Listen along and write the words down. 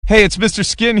Hey, it's Mr.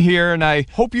 Skin here, and I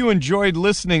hope you enjoyed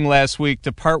listening last week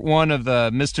to part one of the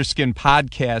Mr. Skin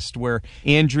podcast where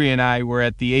Andrea and I were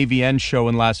at the AVN show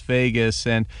in Las Vegas,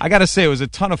 and I got to say, it was a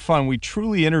ton of fun. We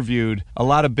truly interviewed a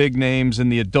lot of big names in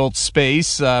the adult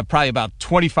space, probably about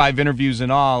 25 interviews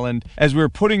in all, and as we were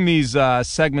putting these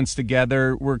segments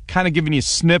together, we're kind of giving you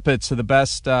snippets of the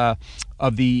best of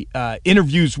the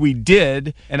interviews we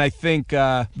did, and I think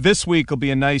this week will be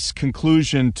a nice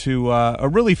conclusion to a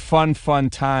really fun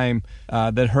time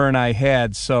that her and I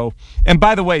had. So, and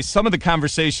by the way, some of the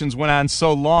conversations went on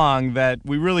so long that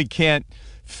we really can't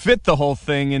fit the whole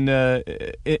thing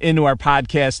into our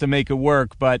podcast to make it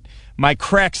work, but my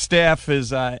crack staff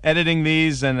is editing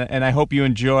these, and I hope you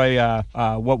enjoy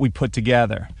what we put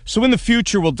together. So in the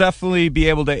future, we'll definitely be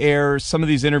able to air some of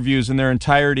these interviews in their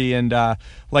entirety, and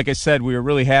like I said, we were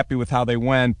really happy with how they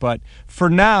went. But for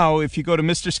now, if you go to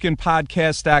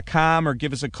MrSkinPodcast.com or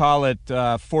give us a call at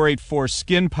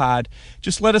 484-SKIN-POD,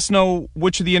 just let us know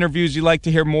which of the interviews you'd like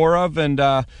to hear more of, and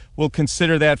we'll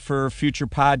consider that for future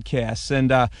podcasts.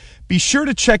 And be sure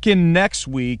to check in next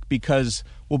week, because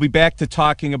we'll be back to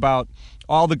talking about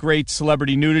all the great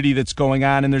celebrity nudity that's going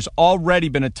on, and there's already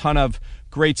been a ton of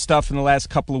great stuff in the last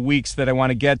couple of weeks that I want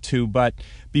to get to. But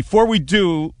before we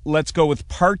do, let's go with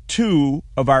part 2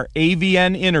 of our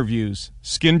AVN interviews.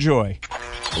 Skin Joy.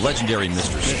 The legendary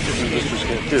Mr.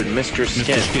 Skin. Dude, Mr.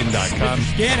 Skin. MrSkin.com.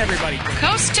 Skin, everybody.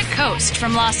 Coast to coast,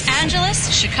 from Los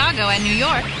Angeles, Chicago, and New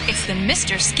York, it's the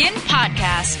Mr. Skin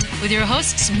Podcast with your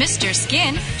hosts Mr.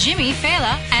 Skin, Jimmy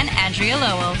Fela, and Andrea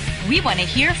Lowell. We want to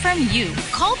hear from you.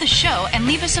 Call the show and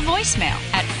leave us a voicemail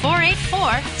at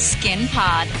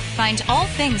 484-SKIN-POD. Find all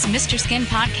things Mr. Skin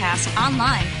Podcast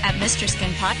online at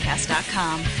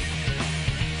MrSkinPodcast.com.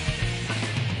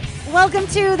 Welcome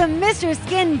to the Mr.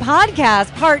 Skin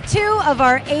Podcast, part 2 of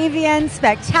our AVN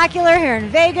Spectacular here in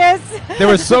Vegas. There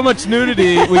was so much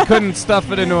nudity, we couldn't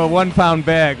stuff it into a 1-pound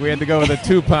bag. We had to go with a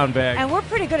 2-pound bag. And we're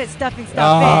pretty good at stuffing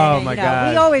stuff in. Oh, my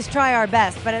God. We always try our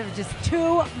best, but it was just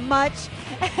too much.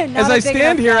 As I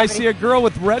stand here, I see a girl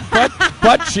with red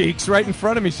butt cheeks right in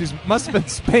front of me. She must have been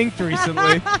spanked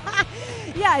recently.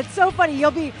 Yeah, it's so funny.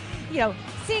 You'll be,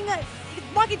 seeing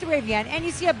walking through AVN, and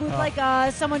you see a booth like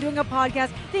someone doing a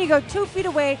podcast. Then you go 2 feet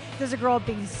away, there's a girl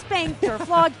being spanked or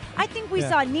flogged. I think we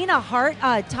saw Nina Hart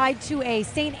tied to a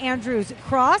St. Andrew's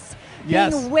cross,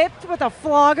 being whipped with a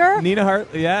flogger. Nina Hart,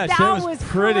 that was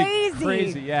pretty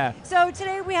crazy. Yeah. So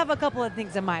today we have a couple of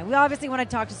things in mind. We obviously want to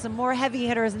talk to some more heavy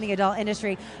hitters in the adult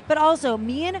industry, but also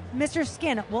me and Mr.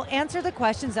 Skin will answer the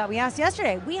questions that we asked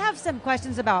yesterday. We have some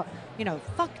questions about,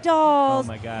 fuck dolls,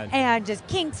 and just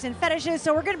kinks and fetishes.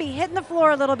 So we're going to be hitting the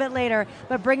floor a little bit later,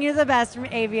 but bringing you the best from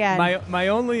AVN. My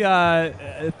only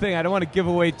thing, I don't want to give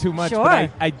away too much,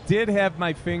 but I did have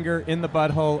my finger in the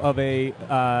butthole of a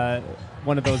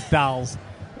one of those dolls.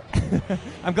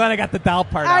 I'm glad I got the doll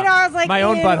part out. I know, I was like, my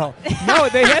own butthole. No,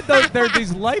 they had they're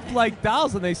these lifelike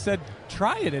dolls, and they said,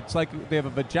 try it. It's like they have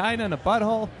a vagina and a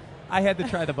butthole. I had to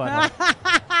try the butthole.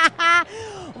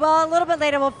 Well, a little bit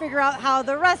later, we'll figure out how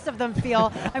the rest of them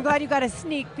feel. I'm glad you got a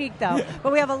sneak peek, though.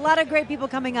 But we have a lot of great people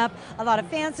coming up, a lot of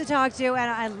fans to talk to,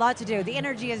 and a lot to do. The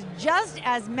energy is just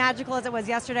as magical as it was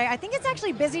yesterday. I think it's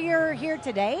actually busier here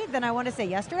today than I want to say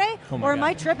yesterday. Or am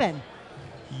I tripping?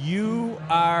 You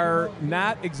are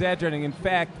not exaggerating. In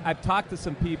fact, I've talked to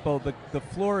some people. The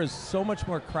floor is so much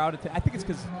more crowded. I think it's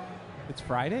because it's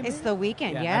Friday. Maybe? It's the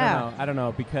weekend, I don't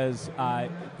know because I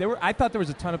thought there was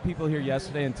a ton of people here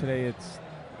yesterday, and today it's,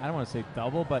 I don't want to say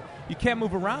double, but you can't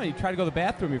move around. You try to go to the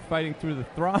bathroom, you're fighting through the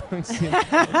throngs.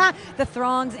 The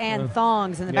throngs and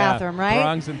thongs in the bathroom, right?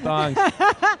 Throngs and thongs.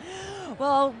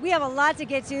 Well, we have a lot to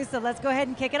get to, so let's go ahead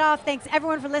and kick it off. Thanks,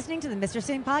 everyone, for listening to the Mr.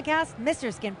 Skin Podcast,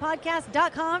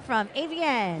 MrSkinPodcast.com from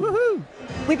AVN. Woohoo!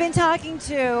 We've been talking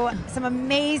to some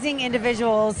amazing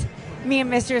individuals me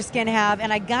and Mr. Skin have,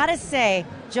 and I gotta say,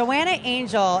 Joanna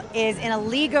Angel is in a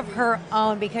league of her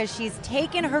own because she's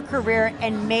taken her career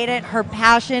and made it her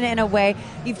passion in a way.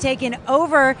 You've taken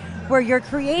over where you're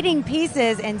creating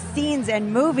pieces and scenes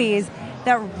and movies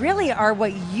that really are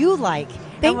what you like.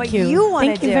 Thank what you. you want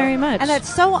to do. Thank you very much. And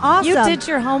that's so awesome. You did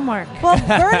your homework. Well,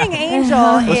 Burning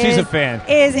Angel she's a fan.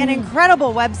 is an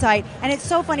incredible website. And it's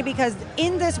so funny because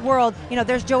in this world,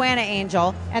 there's Joanna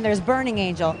Angel and there's Burning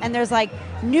Angel. And there's like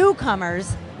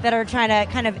newcomers that are trying to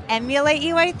kind of emulate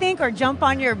you, I think, or jump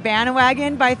on your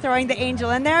bandwagon by throwing the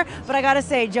angel in there. But I got to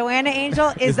say, Joanna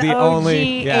Angel is the OG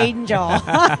angel.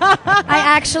 I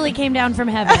actually came down from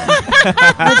heaven.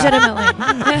 Legitimately.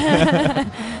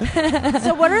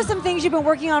 So what are some things you've been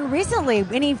working on recently?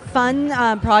 Any fun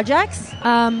projects?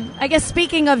 I guess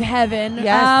speaking of heaven,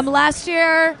 yes. Last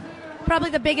year probably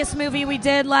the biggest movie we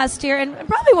did last year, and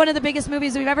probably one of the biggest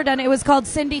movies we've ever done. It was called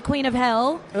Cindy, Queen of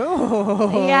Hell.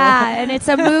 Ooh. Yeah, and it's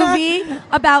a movie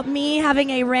about me having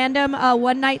a random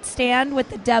one-night stand with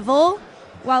the devil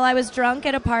while I was drunk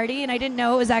at a party, and I didn't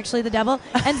know it was actually the devil.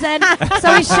 And then,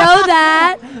 so we showed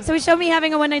that. So we showed me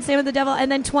having a one-night stand with the devil,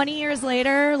 and then 20 years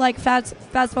later, like fast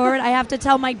forward, I have to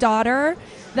tell my daughter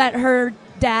that her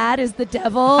dad is the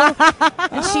devil, and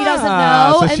she doesn't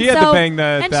know. So and she had to bang the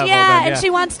and devil. and she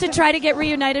wants to try to get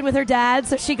reunited with her dad,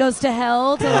 so she goes to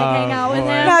hell to hang out with boy.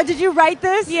 him. Now, did you write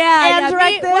this? Yeah,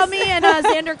 direct this? Well, me and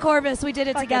Xander Corvus, we did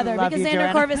it Fucking together love because you, Xander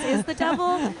Joanna. Corvus is the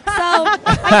devil. So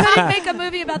I couldn't make a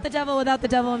movie about the devil without the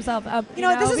devil himself. You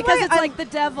know, this is because why it's like the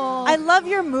devil. I love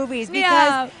your movies because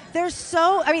Yeah. they're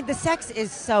so. I mean, the sex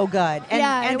is so good, and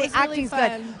Yeah, and it the was really acting's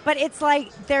fun. good. But it's like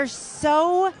they're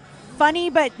so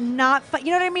funny, but not fun.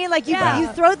 You know what I mean? Like you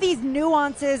Yeah. throw these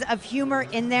nuances of humor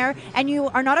in there, and you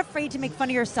are not afraid to make fun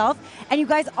of yourself. And you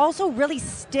guys also really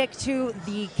stick to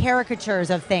the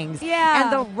caricatures of things, Yeah.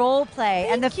 and the role play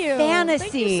and the Thank you. fantasy.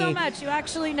 Thank you so much. You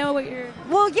actually know what you're.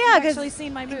 Well, yeah, You've 'cause- actually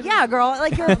seen my movie. Yeah, girl,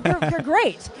 like you're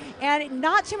great, and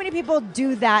not too many people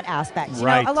do that aspect. You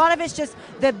Right. know, a lot of it's just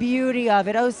the beauty of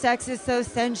it. Oh, sex is so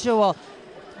sensual.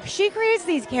 She creates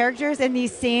these characters in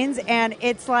these scenes, and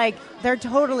it's like they're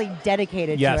totally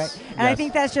dedicated to Yes, it. And I yes.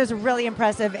 think that's just really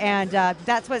impressive, and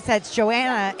that's what sets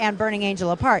Joanna and Burning Angel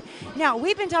apart. Now,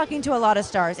 we've been talking to a lot of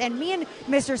stars, and me and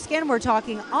Mr. Skin were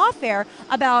talking off air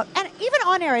about, and even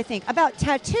on air, I think, about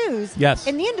tattoos Yes.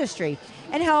 in the industry.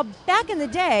 And how back in the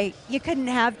day you couldn't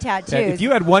have tattoos. Yeah, if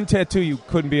you had one tattoo, you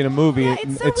couldn't be in a movie. Yeah,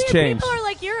 it's so weird. changed. People are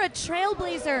like, "You're a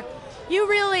trailblazer. You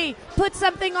really put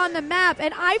something on the map,"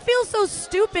 and I feel so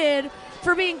stupid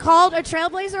for being called a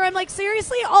trailblazer. I'm like,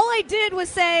 seriously, all I did was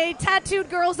say tattooed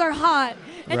girls are hot,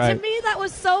 and Right. to me that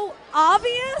was so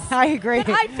obvious. I agree. that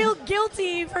I feel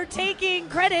guilty for taking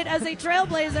credit as a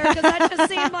trailblazer because that just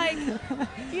seemed like,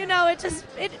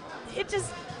 it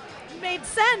just made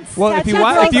sense. Well, if you Tattooed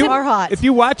watch, girls are hot. if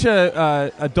you watch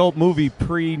a adult movie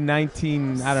pre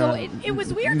 19, I don't So know, it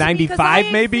was weird to me 95 because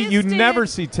I maybe, you existed- never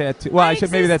see tattoo. Well, I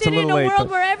should maybe that's a existed little in late. a world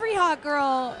but- where every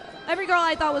girl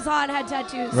I thought was hot had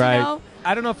tattoos. right. You know?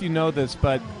 I don't know if you know this,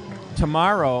 but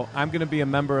tomorrow I'm going to be a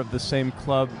member of the same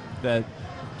club that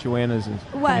Joanna's is.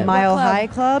 What? Mile club? High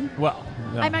Club. Well,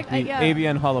 no, I'm the yeah.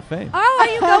 AVN Hall of Fame. Oh, are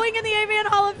you going in the AVN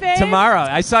Hall of Fame? Tomorrow.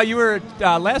 I saw you were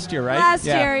last year, right? Last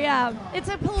year, yeah. It's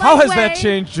a polite How has way. that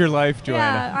changed your life,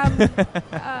 Joanna?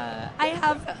 Yeah, I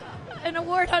have an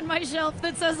award on my shelf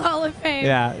that says Hall of Fame.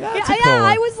 Yeah, that's a yeah, cool one.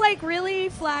 I was like really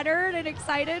flattered and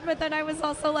excited, but then I was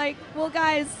also like, well,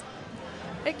 guys,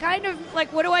 it kind of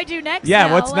like, what do I do next? Yeah,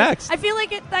 now? what's Like, next? I feel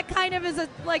like that kind of is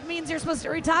means you're supposed to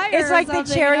retire. It's or like the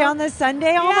something, cherry you know? on the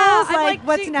sundae almost. I'm like, like,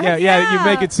 what's gee- next? yeah, you Yeah.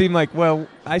 make it seem like, well,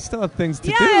 I still have things to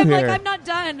do I'm here. like, I'm not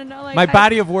done. And like, My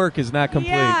body of work is not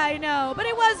complete. Yeah, I know, but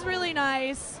it was really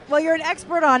nice. Well, you're an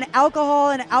expert on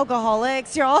alcohol and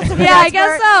alcoholics. You're also an Yeah, I expert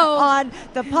guess so. on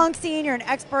the punk scene. You're an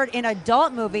expert in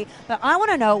adult movie. But I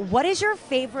want to know, what is your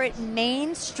favorite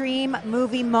mainstream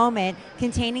movie moment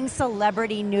containing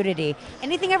celebrity nudity?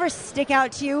 Anything ever stick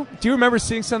out to you? Do you remember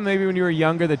seeing something maybe when you were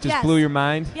younger that just Yes. blew your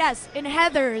mind? Yes, in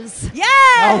Heathers. Yes!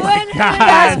 Oh my When- God.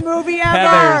 Best movie ever!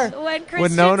 Heathers. When Christian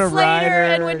Winona Slater Ryder.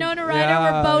 and Winona Ryder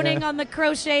Yeah, were boning yeah. on the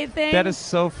crochet thing. That is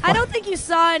so funny. I don't think you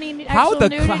saw any How actual the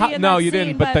nudity in no, that you scene,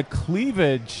 didn't. But the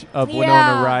cleavage of Yeah.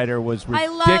 Winona Ryder was I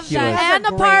ridiculous. love that. That's And a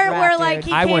the great part rap, where dude. like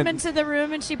he I came went- into the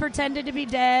room and she pretended to be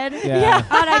dead. Yeah.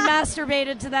 God, I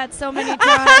masturbated to that so many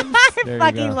times. There you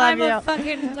Fucking go. love I'm you. a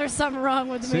fucking. There's something wrong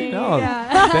with See, me. no, Yeah.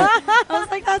 that- I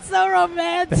was like, that's so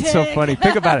romantic. that's so funny.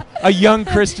 Think about it. A young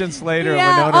Christian Slater,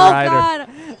 Yeah. Winona Oh Ryder. God.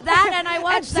 That and I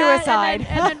watched that suicide.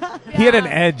 And then, He had an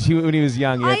yeah. edge when he was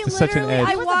young. He had I such an literally, edge. I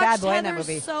He was a watched bad boy in that Heathers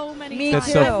movie. so many Me times.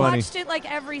 That's so I funny. watched it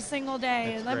like every single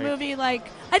day. And that great. movie, like,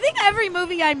 I think every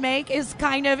movie I make is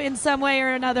kind of in some way or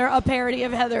another a parody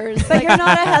of Heathers. But you're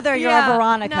not a Heather, you're Yeah. a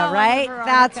Veronica, No, I'm a right? Veronica.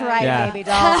 That's right, Yeah. baby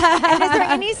doll. And is there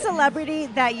any celebrity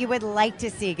that you would like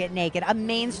to see get naked? A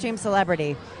mainstream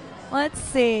celebrity? Let's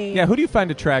see. Yeah, who do you find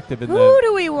attractive in Who that?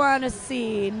 do we want to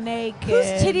see naked? Whose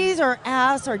titties or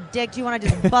ass or dick do you want to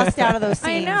just bust out of those I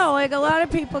scenes? know, like a lot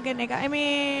of people get naked. I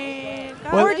mean,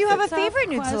 God, Well- Or do you that's have a tough favorite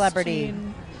nude celebrity?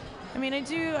 question. I mean, I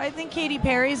do. I think Katy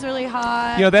Perry's really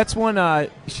hot. You know, that's one.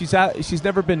 She's out. She's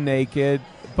never been naked,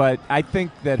 but I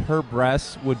think that her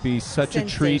breasts would be such a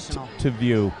treat Sensational. to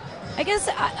view. I guess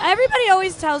everybody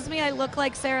always tells me I look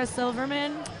like Sarah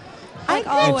Silverman. Like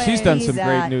I always. And she's done see some that.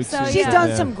 great nude So, scenes. She's yeah.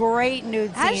 done some great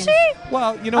nude Has scenes. she?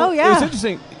 Well, you know, Oh, it yeah. was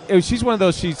interesting. She's one of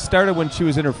those. She started when she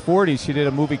was in her 40s. She did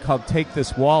a movie called Take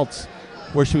This Waltz,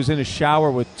 where she was in a shower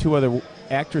with two other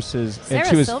actresses, and Sarah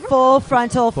she was Silverman? Full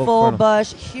frontal, Full full frontal.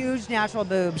 bush, huge natural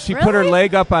boobs. She put her Really?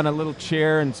 leg up on a little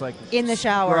chair and it's like In the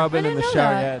shower. scrubbing I in the didn't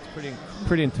shower. know that. Yeah, it's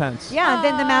pretty intense. Yeah, and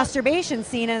then the masturbation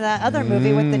scene in the other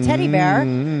movie with the teddy bear.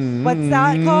 What's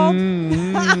that called?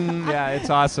 Yeah, it's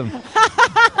awesome.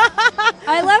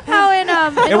 I love how in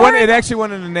It actually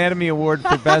won an Anatomy Award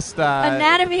for best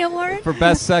Anatomy Award. for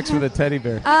best sex with a teddy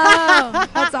bear. Oh,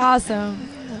 that's awesome.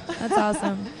 That's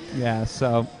awesome. Yeah,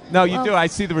 so no, you Well, do. I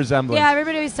see the resemblance. Yeah,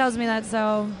 everybody always tells me that.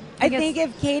 So I guess think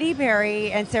if Katy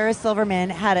Perry and Sarah Silverman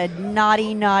had a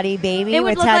naughty baby It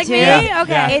would with look like tattoos, me? Yeah.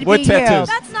 Okay. Yeah. it'd With be tattoos.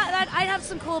 you. that's not that. I'd have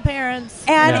some cool parents.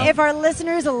 And Yeah. if our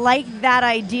listeners like that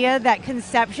idea, that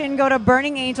conception, go to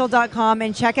burningangel.com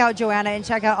and check out Joanna and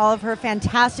check out all of her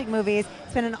fantastic movies.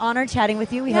 It's been an honor chatting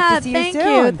with you. We hope to see thank you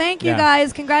soon. Thank you, Yeah.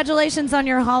 guys. Congratulations on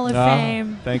your Hall of Oh,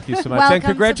 Fame. thank you so much. Welcome And to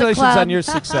the congratulations club. on your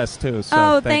success, too. So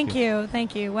Oh, thank you.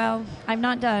 Thank you. Well, I'm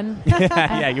not done.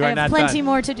 Yeah, you I are have not plenty done.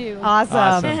 more to do. Awesome.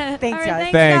 Awesome. Thanks, All right,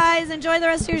 guys. thanks, Thanks. guys. Enjoy the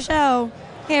rest of your show.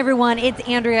 Hey, everyone. It's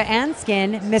Andrea and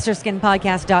Skin,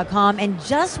 MrSkinPodcast.com. And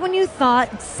just when you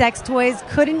thought sex toys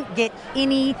couldn't get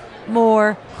any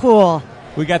more cool,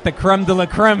 We got the creme de la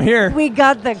creme here. we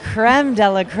got the creme de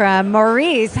la creme.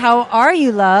 Maurice, how are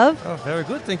you, love? Oh, very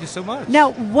good. Thank you so much.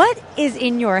 Now, what is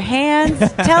in your hands?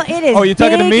 Tell it is. Oh, you're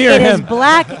talking to big, me or it is him?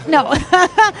 black. No,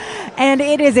 and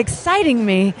it is exciting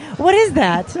me. What is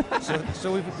that?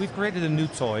 So we've created a new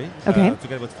toy Okay.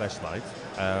 together with flashlight.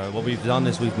 What we've done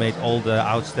is we've made all the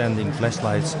outstanding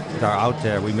flashlights that are out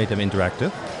there. We made them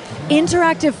interactive.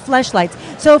 Interactive fleshlights.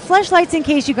 So fleshlights, in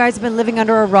case you guys have been living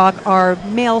under a rock, are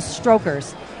male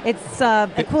strokers. It's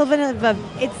equivalent of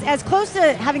it's as close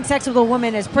to having sex with a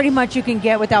woman as pretty much you can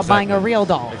get without buying a real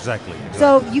doll. Exactly.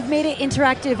 So you've made it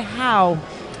interactive. How?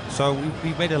 So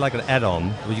we made it like an add-on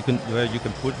where you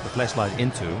can put the flashlight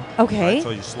into. Okay. Right? So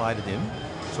you slide it in.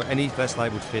 So any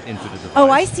flashlight would fit into the device. Oh,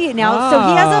 I see it now. So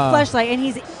he has a Ah. fleshlight, and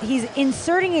he's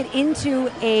inserting it into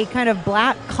a kind of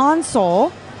black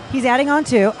console. He's adding on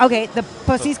to. Okay, the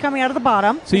pussy's coming out of the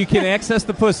bottom. So you can access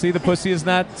the pussy. The pussy is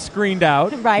not screened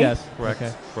out. Right. Yes. Correct.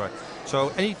 Okay. Correct.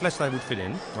 So any flashlight would fit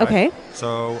in. Right? Okay.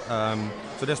 So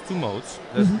so there's two modes.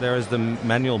 Mm-hmm. There is the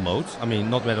manual mode. I mean,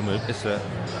 not manual mode. It's the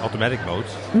automatic mode.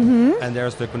 Mm-hmm. And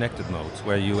there's the connected mode,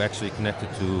 where you actually connect it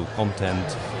to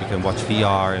content. You can watch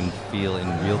VR and feel in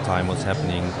real time what's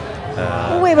happening.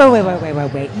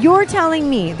 Wait. You're telling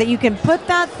me that you can put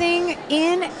that thing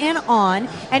in and on,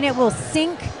 and it will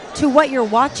sync to what you're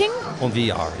watching? On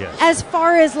VR, yes. As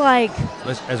far as like,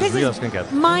 As this real is as can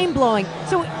get. mind blowing.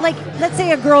 So, like, let's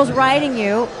say a girl's riding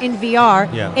you in VR.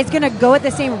 Yeah. It's going to go at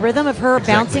the same rhythm of her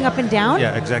Exactly. bouncing up and down?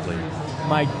 Yeah, exactly.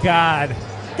 My God.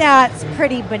 That's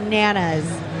pretty bananas.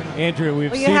 Andrew,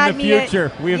 we've Well, you seen had the me at-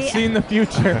 future. We have Yeah. seen the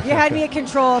future. You had me at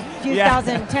control a few Yeah.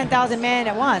 10,000 men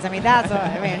at once. I mean,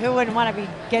 who wouldn't want to be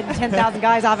getting 10,000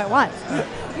 guys off at once?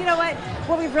 You know what?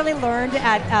 What we've really learned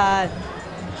at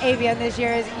AVN this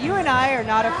year is you and I are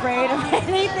not afraid of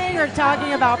anything or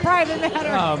talking about private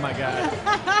matters. Oh, my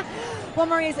God. Well,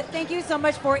 Maurice, thank you so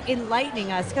much for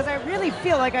enlightening us, because I really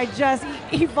feel like I just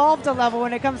evolved a level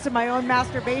when it comes to my own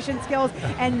masturbation skills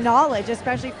and knowledge,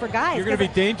 especially for guys. You're going to be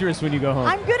 'cause dangerous when you go home.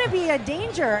 I'm going to be a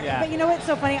danger. Yeah. But you know what's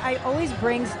so funny? I always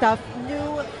bring stuff,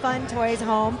 new, fun toys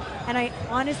home, and I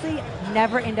honestly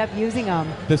never end up using them.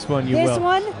 This one you This will.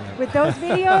 one, with those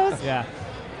videos, Yeah.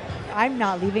 I'm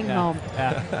not leaving Yeah. home.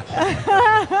 Yeah.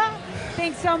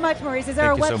 Thanks so much, Maurice. Is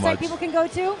there Thank a you so website much. people can go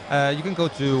to? You can go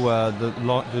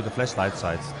to the flashlight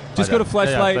site. Just go to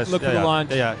Flashlight, look for the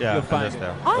launch. Yeah. You'll find and it.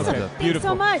 that's there. Awesome. Okay. Thanks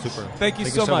so much. Super. Thank you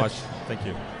Thank so you so much. much. Thank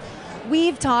you.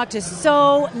 We've talked to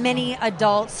so many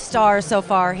adult stars so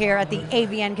far here at the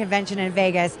AVN convention in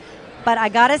Vegas, but I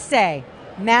gotta say,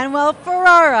 Manuel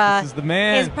Ferrara This is the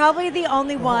man. is probably the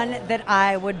only one that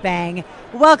I would bang.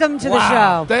 Welcome to the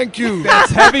Wow. show. Thank you.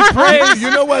 That's heavy praise.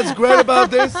 You know what's great about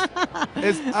this?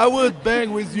 Is I would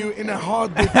bang with you in a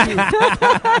heartbeat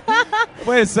too.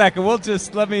 Wait a second. We'll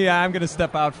just I'm going to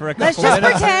step out for a couple Let's just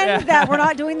minutes. pretend that we're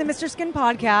not doing the Mr. Skin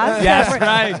podcast. Yes, we're,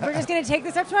 right. We're just going to take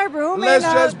this up to my room Let's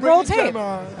and just bring roll the tape.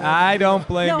 camera. I don't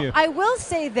blame No, you. I will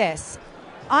say this.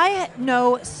 I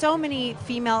know so many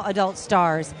female adult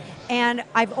stars, and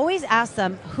I've always asked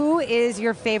them, who is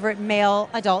your favorite male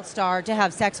adult star to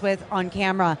have sex with on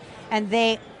camera? And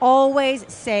they always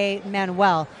say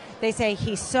Manuel. They say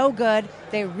he's so good.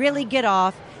 They really get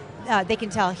off. They can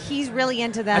tell he's really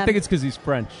into them. I think it's because he's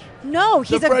French. No,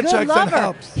 he's a French good accent lover.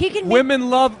 helps. He can make Women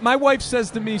love. My wife says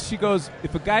to me, she goes,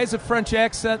 "If a guy has a French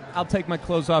accent, I'll take my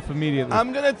clothes off immediately."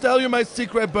 I'm gonna tell you my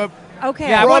secret, but Okay.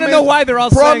 Yeah, I want to know why they're all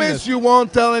saying Promise this. you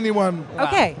won't tell anyone.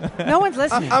 Okay. No one's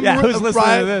listening. Who's listening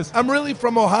Brian, to this? I'm really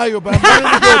from Ohio, but I'm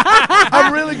really good.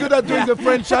 I'm really good at doing the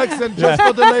French accent just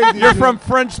for the ladies. You're from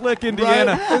French Lick,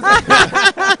 Indiana.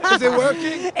 Right? Is it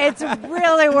working? It's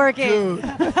really working. Good.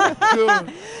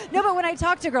 Good. No, but when I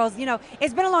talk to girls,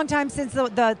 it's been a long time since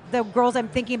the girls I'm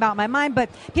thinking about in my mind, but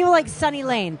people like Sunny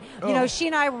Lane, she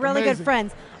and I are really good amazing.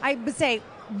 friends. I would say,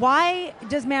 why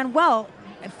does Manuel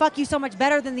fuck you so much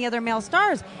better than the other male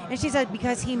stars? And she said,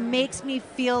 because he makes me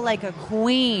feel like a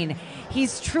queen.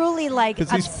 He's truly like 'Cause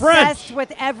he's obsessed French.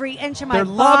 with every inch of my They're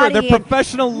body. They're and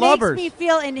professional lovers. Makes me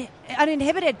feel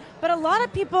uninhibited. But a lot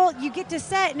of people, you get to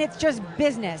set and it's just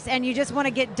business and you just want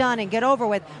to get done and get over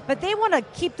with. But they want to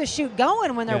keep the shoot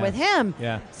going when they're Yeah. with him.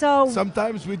 Yeah. So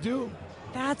Sometimes we do.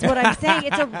 that's what I'm saying.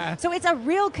 It's a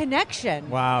real connection.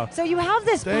 Wow. So you have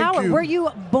this Thank power. you. Were you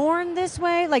born this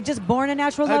way? Like just born a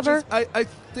natural lover? I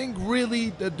think really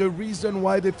the reason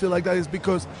why they feel like that is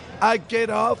because I get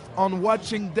off on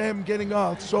watching them getting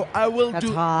off. So I will That's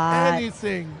do hot.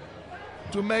 anything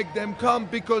to make them come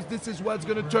because this is what's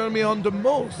going to turn me on the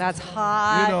most. That's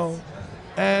hot.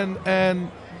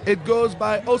 And it goes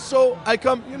by. Also,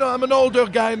 I'm an older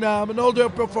guy now. I'm an older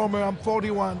performer. I'm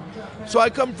 41. So I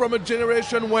come from a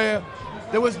generation where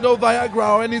there was no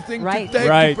Viagra or anything Right. to take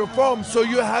Right. to perform. So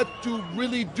you had to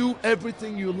really do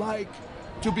everything you like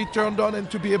to be turned on and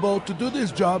to be able to do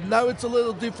this job. Now it's a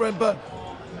little different, but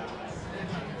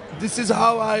this is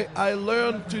how I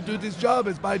learned to do this job,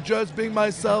 is by just being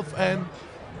myself and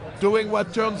doing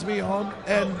what turns me on.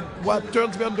 And what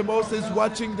turns me on the most is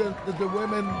watching the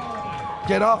women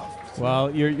get off.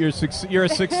 Well, you're a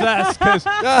success because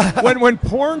when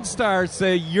porn stars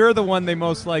say you're the one they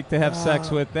most like to have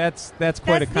sex with, that's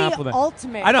quite a compliment. The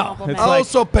ultimate I know. compliment. It's I like,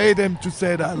 also pay them to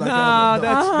say that. Like, no,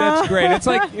 that's great. It's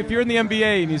like if you're in the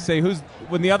NBA and you say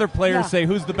when the other players Yeah. say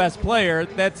who's the best player,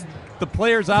 that's the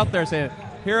players out there saying,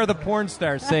 here are the porn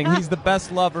stars saying he's the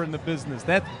best lover in the business.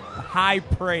 That's high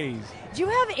praise. Do you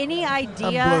have any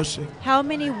idea blushing. how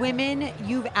many women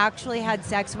you've actually had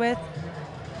sex with?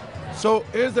 So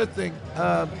here's the thing.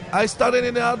 I started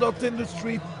in the adult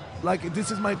industry, like this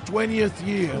is my 20th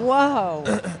year. Whoa.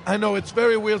 I know it's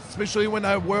very weird, especially when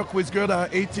I work with girls that are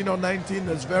 18 or 19.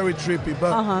 That's very trippy.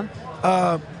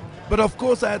 But but of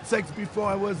course, I had sex before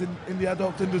I was in the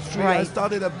adult industry. I Right.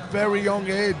 started at a very young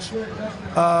age.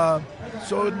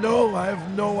 So no, I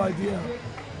have no idea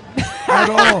at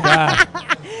all.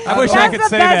 I wish I That's could the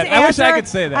say best that. I wish I answer could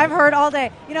say that. I've heard all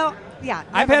day. Yeah.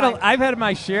 I've never mind. had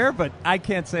my share, but I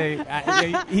can't say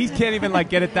he can't even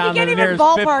get it down You can't to the even nearest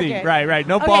ballpark 50. it. Right.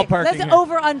 No Okay, ballparking let's here.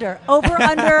 over under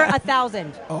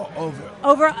 1,000. Oh, over.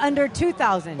 Over under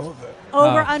 2,000. Over.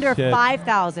 Over Oh, under shit.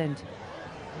 5,000.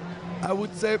 I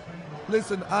would say,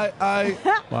 listen, I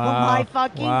Oh my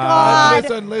fucking Wow.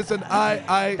 God. listen,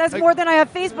 I That's more than I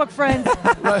have Facebook friends.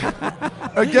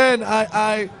 Again,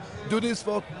 I do this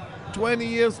for 20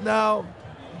 years now.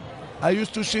 I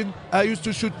used to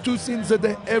shoot 2 scenes a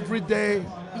day every day.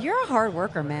 You're a hard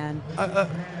worker, man.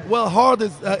 Well, hard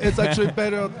is it's actually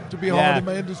better to be hard Yeah. in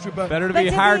my industry, but Better to be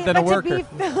hard than a worker.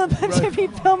 To be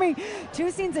filming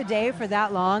 2 scenes a day for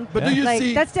that long, But do you like,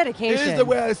 see? that's dedication. Here's the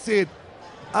way I see it.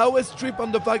 I always trip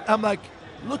on the fact. I'm like,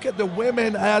 look at the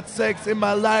women I had sex in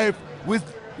my life with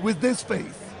this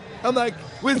face. I'm like,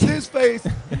 with this face,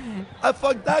 I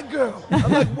fucked that girl.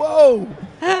 I'm like, whoa,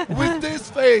 with this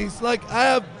face, like I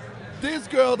have this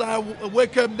girl that I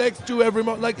wake up next to every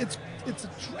morning. Like it's a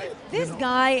trip. This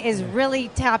guy is really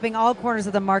tapping all corners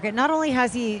of the market. Not only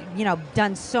has he,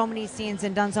 done so many scenes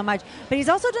and done so much, but he's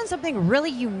also done something really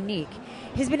unique.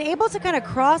 He's been able to kind of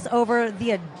cross over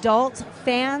the adult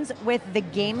fans with the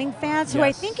gaming fans, who I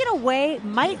Yes. think in a way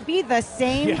might be the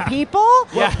same Yeah. people.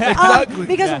 Yeah. Exactly.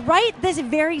 Because Yeah. right this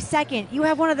very second, you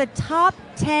have one of the top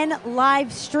 10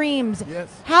 live streams Yes.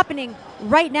 happening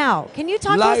right now. Can you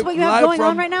talk to us what you have going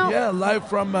on right now? Yeah, live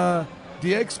from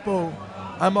the expo.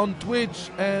 I'm on Twitch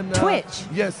and Twitch?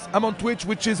 Yes, I'm on Twitch,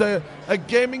 which is a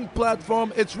gaming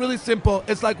platform. It's really simple.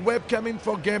 It's like webcamming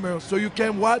for gamers, so you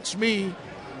can watch me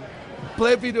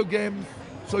play video games,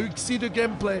 so you see the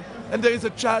gameplay, and there is a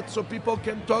chat, so people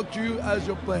can talk to you as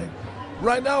you're playing.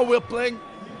 Right now, we're playing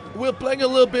a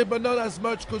little bit, but not as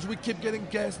much because we keep getting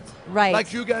guests, Right.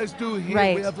 like you guys do here.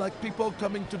 Right. We have like people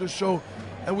coming to the show,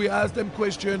 and we ask them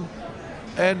questions.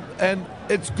 And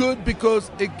it's good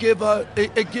because it give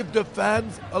the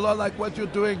fans a lot like what you're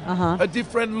doing, a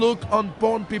different look on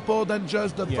porn people than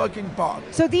just the fucking part.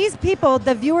 So these people,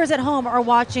 the viewers at home, are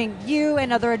watching you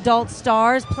and other adult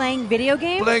stars playing video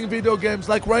games? Playing video games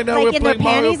like right now Like we're in their playing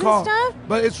Mario panties and Kart. stuff?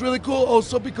 But it's really cool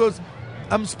also because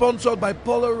I'm sponsored by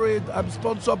Polaroid. I'm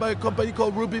sponsored by a company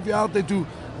called Ruby VR. They do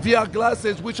VR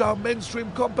glasses, which are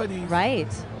mainstream companies, Right.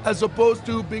 as opposed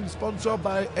to being sponsored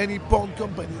by any porn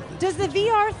company. Does the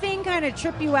VR thing kind of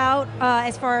trip you out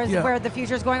as far as Yeah. where the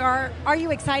future is going, or are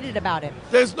you excited about it?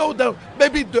 There's no doubt.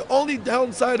 Maybe the only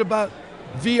downside about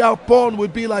VR porn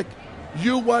would be like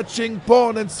you watching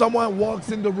porn and someone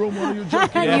walks in the room while you're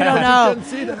jerking. You off. don't know. You can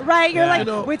see that. Right, you're Yeah. like You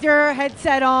know. with your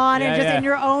headset on and Yeah, just yeah. in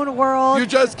your own world. You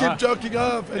just keep jerking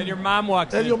off, And your mom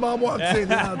walks and in. your mom walks in.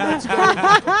 Yeah, that's great.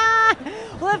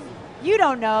 Well, if you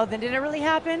don't know, then did it really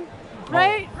happen?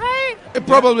 Right, right. It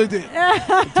probably did. Do you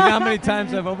know how many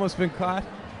times I've almost been caught?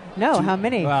 No, how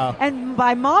many? Wow. And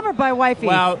by mom or by wifey?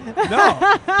 Well,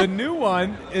 no. The new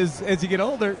one is as you get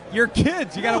older, your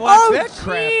kids. You got to watch Oh, that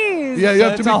crap. jeez. Yeah, you So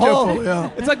have to it's be a whole- careful. Yeah.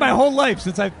 It's like my whole life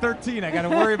since I'm 13. I got to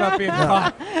worry about being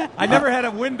caught. I never had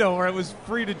a window where it was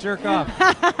free to jerk off.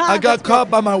 I got caught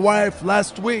by my wife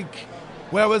last week,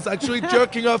 where I was actually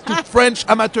jerking off to French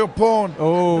amateur porn.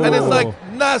 Oh. And it's like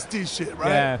nasty shit, right?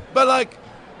 Yeah. But like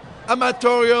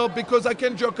amatorial, because I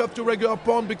can jerk off to regular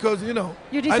porn because, you know,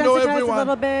 You're I know desensitized a everyone.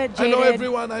 little bit, I know jaded.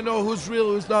 everyone. I know who's real,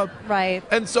 who's not. Right.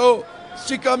 And so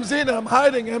she comes in, I'm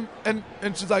hiding him, and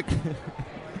she's like,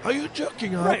 "Are you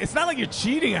jerking off?" Right. It's not like you're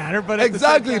cheating on her, but at the same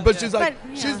Exactly, time, but yeah. she's like,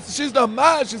 But, yeah. she's not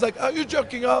mad. She's like, "Are you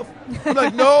jerking off?" I'm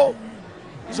like, "No."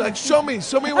 She's like, show me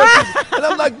what you-" And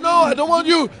I'm like, "No, I don't want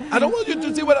you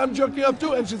to see what I'm jerking off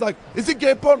to." And she's like, "Is it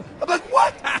gay porn?" I'm like,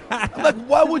 "What?" I'm like,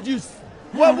 What would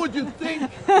you think?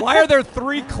 Why are there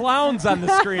 3 clowns on the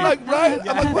screen? Like, right?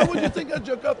 I'm like, "Why would you think I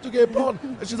jerk off to gay porn?"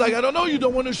 And she's like, "I don't know, you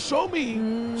don't want to show me."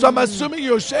 So I'm assuming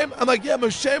you're ashamed. I'm like, "Yeah, I'm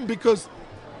ashamed because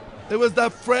there was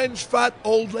that French fat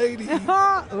old lady."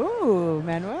 Ooh,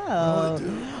 Manuel.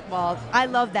 Well, I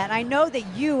love that. I know that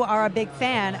you are a big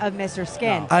fan of Mr.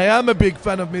 Skin. I am a big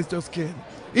fan of Mr. Skin.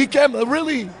 He came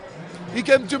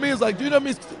to me, he's like, "Do you know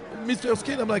Mr.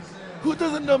 Skin?" I'm like, "Who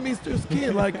doesn't know Mr.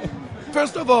 Skin?" Like,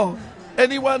 first of all,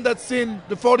 anyone that's seen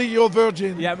the 40-Year-Old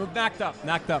Virgin, Yeah, but knocked up.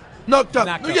 Knocked Up. Knocked No,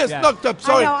 Up, yes, yeah. Knocked Up.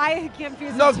 Sorry, I know, I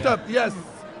confused Knocked them. Up. Yes,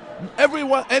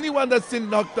 anyone that's seen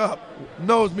Knocked Up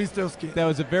knows Mr. Skin. That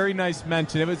was a very nice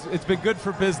mention. It's been good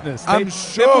for business. I'm That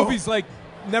sure. movie's like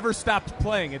never stopped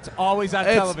playing. It's always on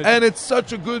It's, television. and it's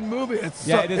such a good movie. It's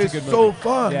yeah, so, it is it's a good so movie.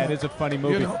 fun. Yeah, it is a funny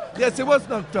movie. You know? Yes, it was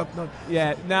Knocked Up.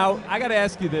 Yeah. Now I got to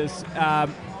ask you this: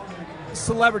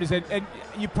 celebrities, and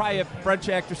you probably have French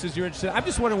actresses you're interested in. I'm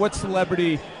just wondering what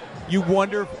celebrity you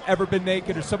wonder if ever been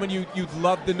naked, or someone you'd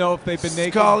love to know if they've been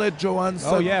naked. Scarlett Johansson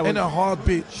Oh, yeah, in a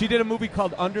heartbeat. She did a movie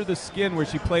called Under the Skin where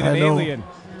she played I an know. alien.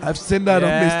 I've seen that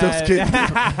Yeah. on Mr. Skin.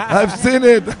 I've seen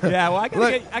it. Yeah, well, I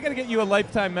Like- gotta get you a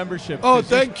lifetime membership. Oh, 'cause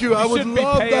thank you. I would shouldn't be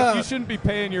love paying, that. You shouldn't be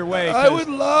paying your way. I 'cause- would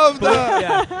love that.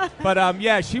 yeah. But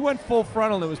yeah, she went full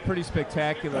frontal. And it was pretty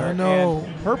spectacular. I know.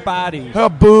 And her body, Her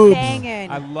boobs. Banging.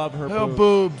 I love her. Her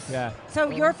boobs. Yeah, So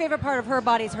your favorite part of her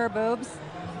body is her boobs?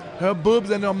 Her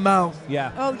boobs and her mouth.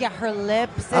 yeah. Oh, yeah, her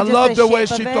lips. I and love just the way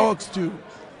shape she of it. talks too.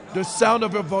 The sound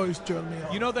of her voice turned me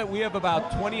on. You know that we have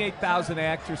about 28,000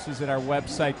 actresses at our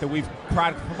website that we've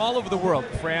product from all over the world,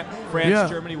 France, Yeah.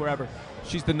 Germany, wherever.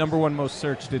 She's the number one most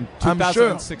searched in I'm sure.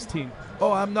 2016.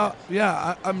 Oh, I'm not.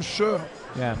 Yeah, I'm sure.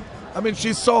 Yeah, I mean,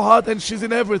 she's so hot and she's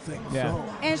in everything. Yeah. So,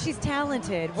 And she's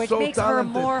talented, which so makes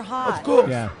talented. her more hot. Of course.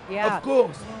 Yeah. Yeah. Of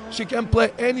course. She can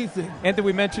play anything. and did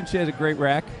we mention she has a great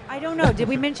rack? I don't know. Did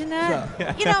we mention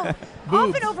that? You know,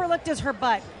 Boobs. often overlooked is her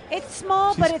butt. It's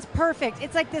small, but it's perfect.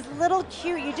 It's like this little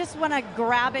cute. You just want to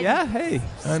grab it. Yeah, hey.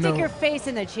 I Stick know. your face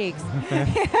in the cheeks.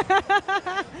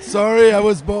 Sorry, I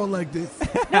was born like this.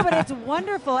 No, but it's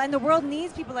wonderful, and the world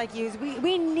needs people like you.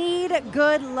 We need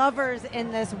good lovers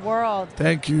in this world.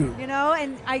 Thank you. You know,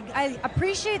 and I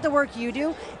appreciate the work you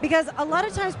do, because a lot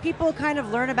of times people kind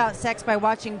of learn about sex by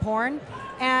watching porn,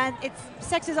 and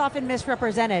sex is often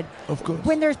misrepresented. Of course.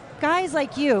 When there's guys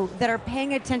like you that are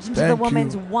paying attention to the Thank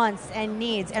woman's you. wants and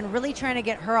needs and really trying to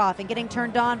get her off and getting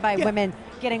turned on by women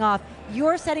getting off,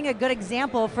 you're setting a good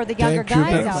example for the younger Thank you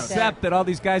guys very out much. there. Except that all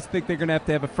these guys think they're going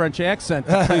to have a French accent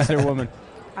to please their woman.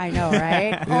 I know,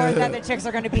 right? Or that the chicks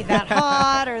are going to be that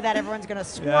hot, or that everyone's going to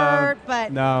squirt.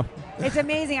 But No. it's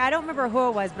amazing. I don't remember who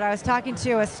it was, but I was talking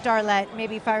to a starlet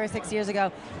maybe 5 or 6 years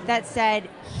ago that said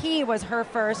he was her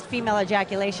first female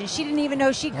ejaculation. She didn't even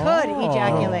know she could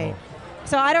ejaculate.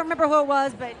 So I don't remember who it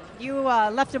was, but you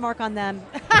left a mark on them.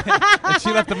 And she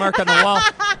left a mark on the wall.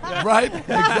 Right?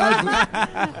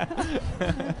 Exactly.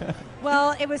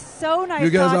 Well, it was so nice You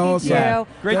guys are talking awesome. to Yeah. you.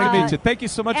 Great to meet you. Thank you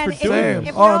so much and for doing Same. this.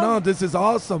 If Oh, we're no, all- this is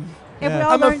awesome. If we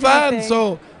all I'm a learned fan, anything.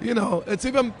 so it's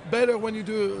even better when you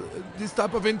do this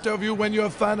type of interview when you're a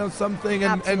fan of something,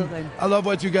 and Absolutely. I love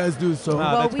what you guys do. So Wow.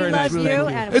 Well, that's we very love nice. you, Thank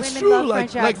you. and it's women true, love like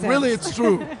French accents. really, it's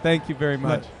true. Thank you very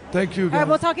much. Thank you, All guys. right,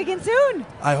 we'll talk again soon.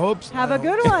 I hope so. Have a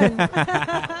good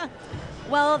one.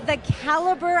 Well, the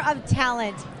caliber of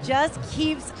talent just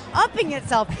keeps upping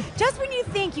itself. Just when you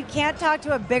think you can't talk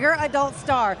to a bigger adult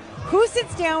star, who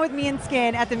sits down with me and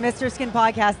Skin at the Mr. Skin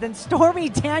podcast than Stormy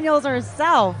Daniels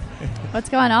herself? What's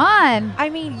going on? I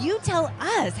mean, you tell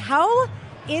us, how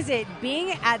is it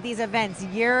being at these events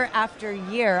year after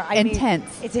year? I mean,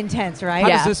 Intense. it's intense, right? How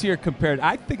Yeah. does this year compare?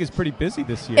 I think it's pretty busy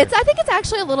this year. I think it's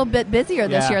actually a little bit busier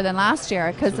this Yeah. year than last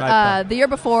year because That's what I thought. the year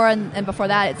before and before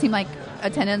that, it seemed like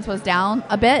attendance was down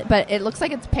a bit, but it looks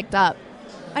like it's picked up.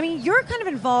 I mean, you're kind of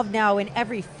involved now in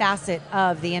every facet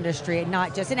of the industry,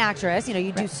 not just an actress. You know,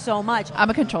 you do so much. I'm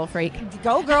a control freak.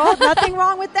 Go, girl. Nothing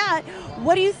wrong with that.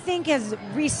 What do you think has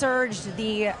resurged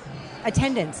the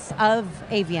attendance of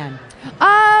AVN?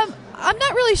 I'm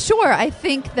not really sure. I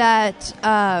think that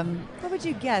What would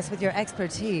you guess with your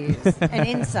expertise and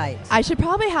insight? I should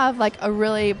probably have like a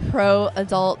really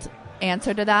pro-adult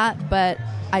answer to that, but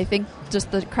I think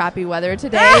just the crappy weather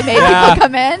today made Yeah. people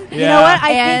come in. You know what?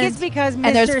 I And- think it's because and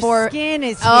there's Mr. Skin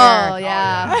is here. Oh,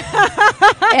 yeah.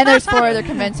 And there's 4 other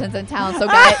conventions in town, so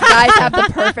guys have the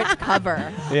perfect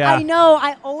cover. yeah. I know.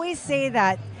 I always say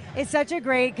that. It's such a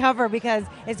great cover because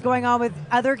it's going on with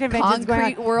other conventions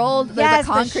Concrete going on. World, Yes, there's a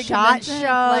the concrete SHOT convention. Show,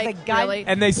 Like, the guy- really?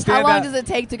 And they How stand long out. does it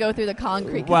take to go through the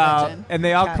concrete Wow, convention? and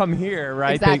they all Yeah. come here,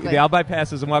 right? Exactly. They all buy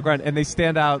passes and walk around, and they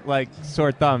stand out like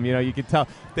sore thumb. You know, you can tell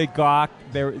they gawk.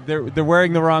 They're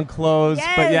wearing the wrong clothes,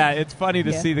 but Yes. yeah, it's funny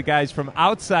to Yeah. see the guys from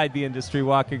outside the industry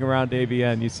walking around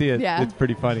AVN. You see it; Yeah. it's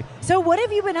pretty funny. So what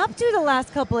have you been up to the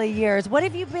last couple of years? What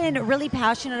have you been really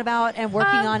passionate about and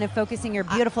working on and focusing your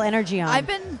beautiful energy on? I've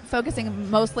been focusing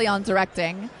mostly on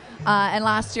directing. And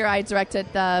last year I directed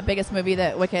the biggest movie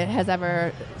that Wicked has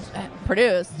ever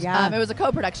produced. Yeah. It was a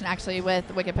co-production actually with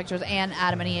Wicked Pictures and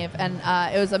Adam and Eve. And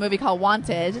it was a movie called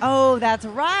Wanted. Oh, that's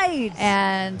right.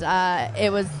 And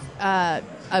it was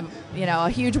a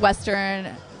huge Western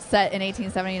set in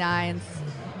 1879.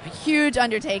 Huge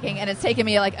undertaking, and it's taken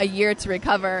me like a year to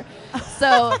recover.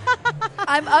 So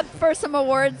I'm up for some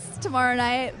awards tomorrow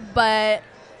night, but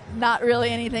not really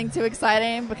anything too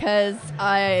exciting because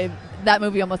that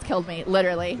movie almost killed me,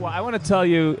 literally. Well, I want to tell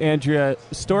you, Andrea,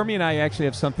 Stormy and I actually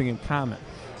have something in common.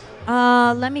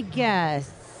 Let me guess.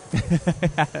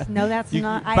 No, that's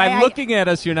not. By looking at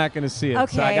us, you're not going to see it.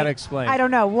 Okay. So I got to explain. I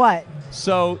don't know what.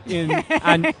 So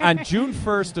on June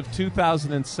 1st of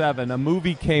 2007, a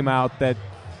movie came out that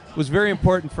was very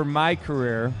important for my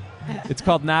career. It's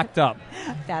called Knocked Up.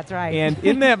 That's right. And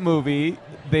in that movie,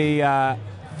 they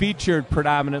featured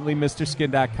predominantly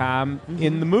MrSkin.com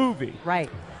in the movie. right.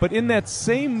 But in that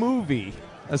same movie,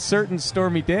 a certain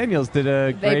Stormy Daniels did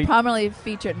a They great... prominently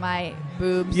featured my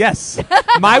boobs. Yes.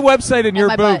 My website and your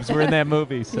my butt. boobs were in that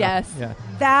movie. So, Yes. Yeah.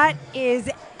 That is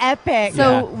epic. So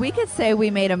Yeah. we could say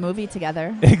we made a movie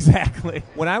together. Exactly.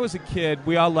 When I was a kid,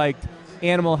 we all liked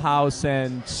Animal House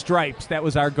and Stripes. That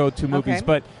was our go-to movies. Okay.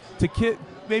 But to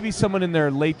maybe someone in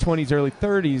their late 20s, early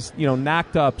 30s,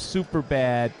 Knocked Up,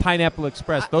 Superbad, Pineapple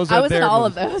Express. Those I are was in their all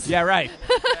movies. of those. Yeah, right.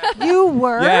 You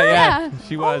were? Yeah.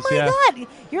 She was. Oh my yeah. God.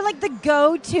 You're like the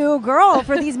go-to girl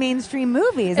for these mainstream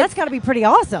movies. That's got to be pretty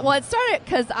awesome. Well, it started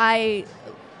because I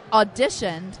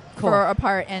auditioned Cool. for a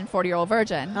part in 40-Year-Old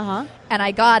Virgin. Uh-huh. And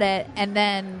I got it. And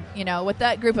then, with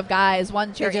that group of guys,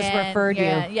 once They you're just in, referred you.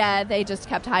 Yeah, they just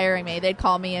kept hiring me. They'd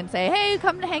call me and say, hey,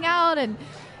 come to hang out. And,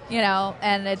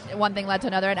 and one thing led to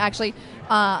another. And actually,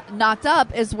 Knocked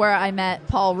Up is where I met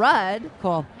Paul Rudd.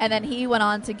 Cool. And then he went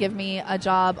on to give me a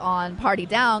job on Party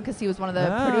Down because he was one of the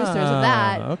producers of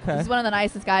that. Okay. He's one of the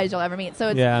nicest guys you'll ever meet. So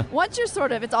it's Yeah. once you're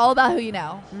it's all about who you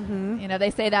know. Mm-hmm. They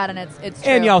say that, and it's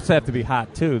true. And you also have to be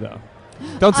hot, too, though.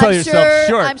 Don't sell yourself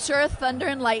short. I'm sure Thunder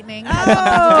and Lightning has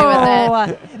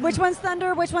something to do with it. Which one's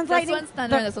thunder? Which one's This lightning? one's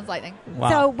Thunder, and this one's Lightning. Wow.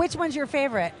 So which one's your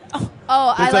favorite? Oh,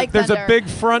 I like There's Thunder. a big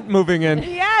front moving in.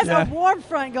 yes, Yeah. a warm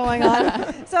front going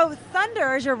on. So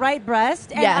thunder is your right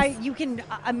breast, and Yes. you can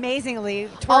amazingly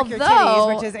twerk your Although-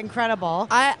 titties, which is incredible.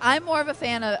 I'm more of a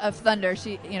fan of Thunder.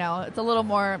 She, it's a little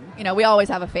more. We always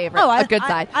have a favorite, Oh, a good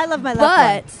side. I love my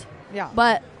left one. Yeah.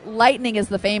 But Lightning is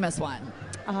the famous one.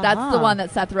 That's the Uh-huh. one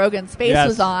that Seth Rogen's face Yes.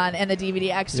 was on in the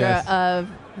DVD extra Yes. of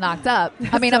Knocked Up.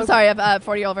 I'm sorry, of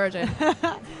 40-Year-Old Virgin.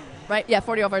 Right? Yeah,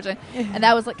 40-Year-Old Virgin. And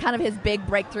that was like kind of his big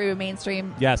breakthrough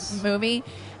mainstream Yes. movie.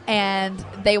 And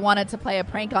they wanted to play a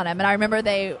prank on him. And I remember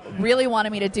they really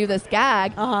wanted me to do this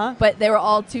gag, Uh-huh. but they were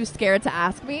all too scared to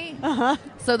ask me.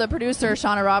 So the producer,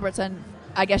 Shauna Robertson,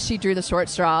 I guess she drew the short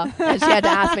straw, and she had to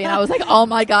ask me, and I was like, "Oh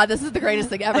my god, this is the greatest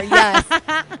thing ever!" Yes,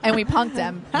 and we punked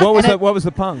him. What was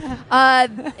the punk?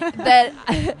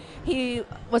 That he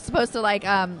was supposed to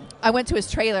I went to his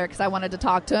trailer because I wanted to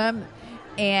talk to him,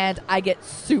 and I get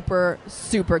super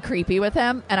super creepy with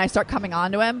him, and I start coming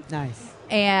on to him. Nice.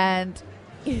 And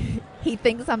he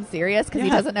thinks I'm serious because he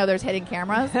doesn't know there's hidden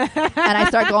cameras. And I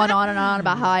start going on and on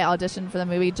about how I auditioned for the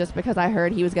movie just because I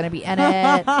heard he was going to be in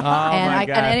it. my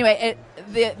God. And anyway,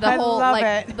 the whole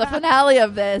the finale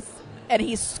of this, and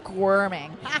he's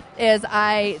squirming, is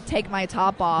I take my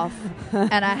top off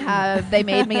and they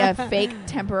made me a fake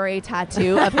temporary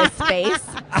tattoo of his face.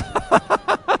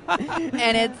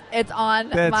 And it's on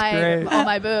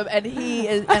my boob, and he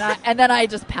is, and then I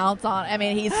just pounce on. I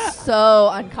mean, he's so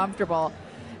uncomfortable,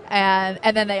 and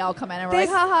then they all come in and we're like,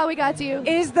 "Haha, we got you."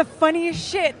 Is the funniest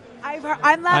shit I've heard.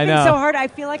 I'm laughing so hard I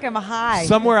feel like I'm high.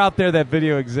 Somewhere out there that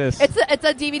video exists. It's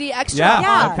a DVD extra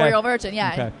on For Real Virgin.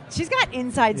 Yeah, okay. She's got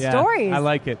inside stories. I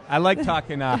like it. I like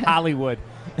talking Hollywood.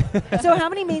 So, how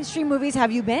many mainstream movies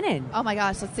have you been in? Oh my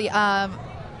gosh, let's see.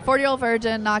 40-Year-Old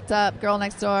Virgin, Knocked Up, Girl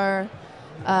Next Door.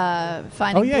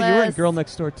 Finding Bliss, you were in Girl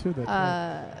Next Door too.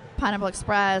 Pineapple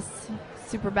Express,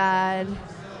 Superbad,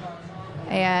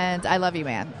 and I Love You,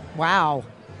 Man. Wow.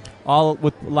 All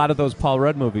with a lot of those Paul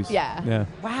Rudd movies. Yeah.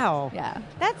 Wow. Yeah.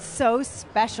 That's so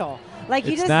special. Like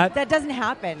that doesn't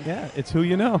happen. Yeah, it's who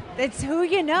you know. It's who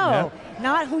you know,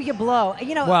 not who you blow.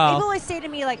 You know, people always say to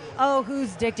me like, "Oh,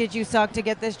 whose dick did you suck to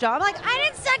get this job?" I'm like, I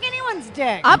didn't suck anyone's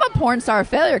dick. I'm a porn star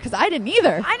failure because I didn't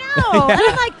either. I know. And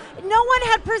I'm like, no one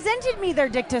had presented me their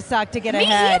dick to suck to get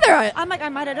ahead. Me either. I'm like, I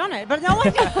might have done it, but no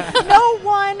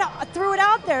one threw it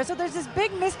out there. So there's this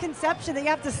big misconception that you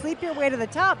have to sleep your way to the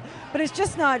top, but it's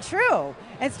just not true.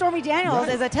 And Stormy Daniels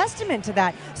is a testament to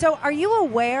that. So are you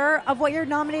aware of what you're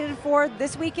nominated for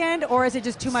this weekend, or is it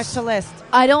just too much to list?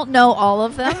 I don't know all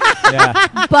of them.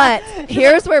 But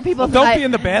here's where people... don't be in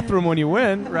the bathroom when you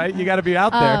win, right? You got to be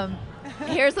out there.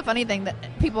 Here's the funny thing that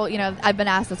people, I've been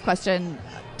asked this question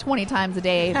 20 times a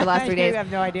day for the last 3 days. You have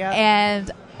no idea.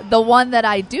 And the one that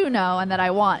I do know and that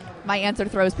I want, my answer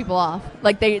throws people off.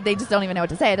 Like, they just don't even know what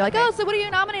to say. They're like, oh, so what are you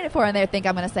nominated for? And they think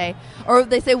I'm going to say, or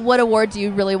they say, what award do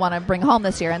you really want to bring home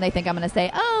this year? And they think I'm going to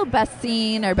say, oh, best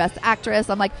scene or best actress.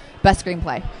 I'm like, best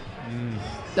screenplay.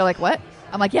 They're like, what?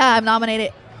 I'm like, yeah, I'm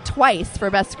nominated twice for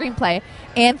best screenplay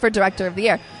and for director of the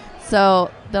year. So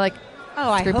they're like,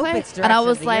 oh, I hope it's director and I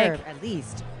was of the like, year, at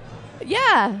least.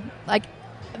 Yeah, like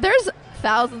there's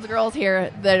thousands of girls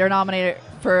here that are nominated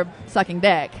for sucking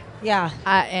dick. Yeah.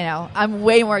 I'm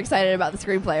way more excited about the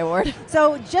screenplay award.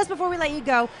 So just before we let you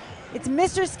go, it's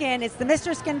Mr. Skin. It's the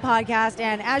Mr. Skin podcast.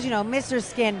 And as you know, Mr.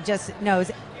 Skin just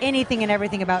knows anything and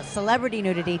everything about celebrity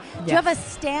nudity. Yes. Do you have a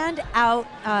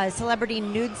standout celebrity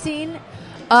nude scene?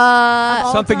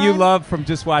 Something you love from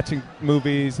just watching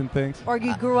movies and things? Or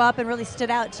you grew up and really stood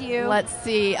out to you? Let's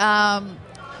see.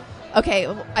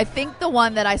 Okay, I think the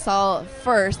one that I saw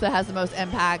first that has the most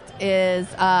impact is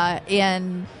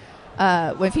in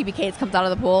when Phoebe Cates comes out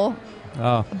of the pool.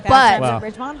 Oh, but at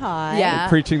Ridgemont High. Yeah,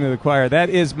 preaching to the choir. That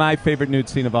is my favorite nude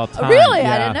scene of all time. Really,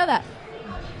 yeah. I didn't know that.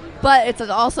 But it's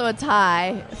also a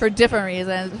tie for different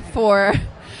reasons. For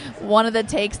one of the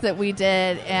takes that we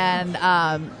did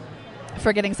and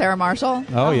Forgetting Sarah Marshall.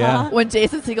 Oh yeah, when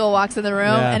Jason Segel walks in the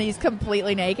room and he's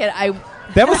completely naked.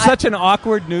 That was such an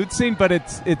awkward nude scene, but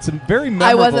it's a very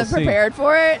memorable I wasn't scene. prepared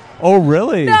for it. Oh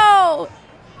really? No.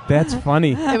 That's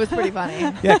funny. It was pretty funny.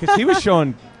 Yeah, because he was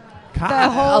showing the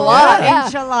whole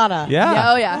enchilada.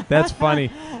 Yeah. Oh, yeah. That's funny.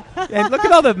 And look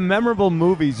at all the memorable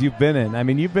movies you've been in. I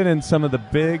mean, you've been in some of the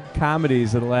big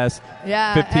comedies of the last 15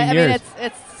 years. I mean,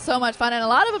 it's so much fun. And a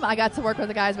lot of them, I got to work with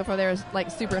the guys before they were,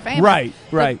 like, super famous.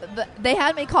 Right. They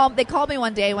had me they called me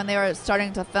one day when they were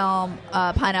starting to film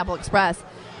Pineapple Express.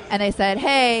 And they said,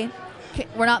 hey,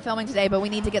 we're not filming today, but we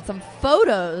need to get some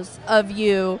photos of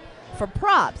you for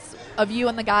props, of you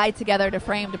and the guy together to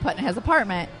frame to put in his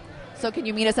apartment. So can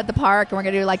you meet us at the park, and we're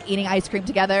going to do, like, eating ice cream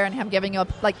together and him giving you,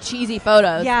 like, cheesy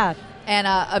photos. Yeah. And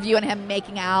of you and him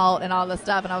making out and all this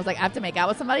stuff. And I was like, I have to make out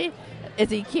with somebody? Is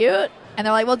he cute? And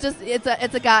they're like, well, just it's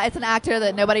a guy, it's an actor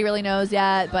that nobody really knows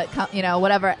yet, but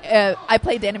whatever. I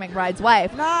played Danny McBride's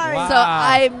wife. Nice. Wow. So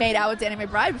I made out with Danny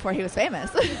McBride before he was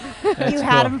famous. You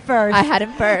had him first. I had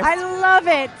him first. I love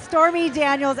it. Stormy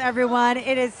Daniels, everyone.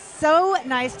 It is so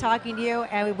nice talking to you,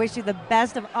 and we wish you the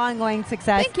best of ongoing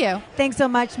success. Thank you. Thanks so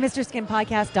much,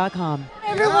 MrSkinPodcast.com.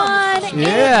 Everyone,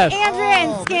 yes. It's Andrea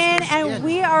and Skin, and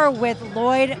we are with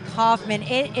Lloyd Kaufman.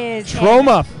 It is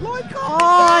Trauma.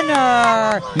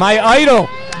 honor. My idol.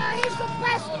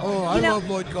 Oh, I love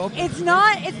Lloyd Kaufman. It's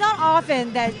not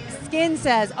often that Skin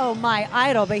says, "Oh, my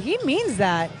idol," but he means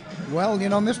that. Well,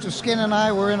 Mr. Skin and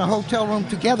I were in a hotel room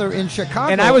together in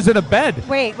Chicago. And I was in a bed.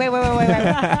 Wait. He's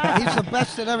the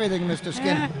best at everything, Mr.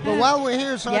 Skin. But while we're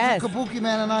here, Sergeant Kabuki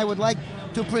Man and I would like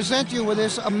to present you with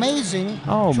this amazing,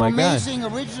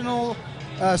 original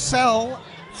cell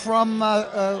from,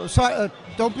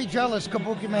 don't be jealous,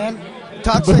 Kabuki Man,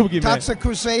 Toxic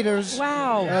Crusaders.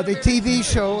 Wow. The TV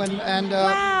show, and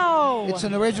wow. It's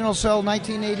an original cell,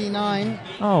 1989.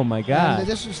 Oh, my God. And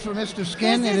this is for Mr.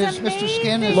 Skin. This is Mr.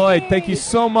 Skin. Lloyd, thank you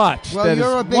so much. Well, that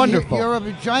you're is wonderful. You're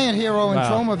a giant hero in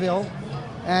Tromaville.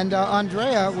 And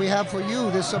Andrea, we have for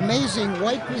you this amazing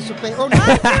white piece of paper. Oh, no.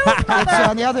 It's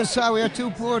on the other side. We are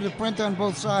too poor to print on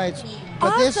both sides.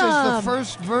 But this is the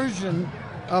first version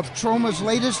of Troma's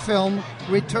latest film,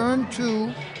 Return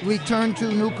to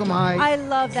Nukem High. I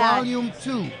love that. Volume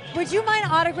 2. Would you mind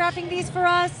autographing these for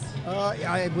us?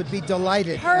 I would be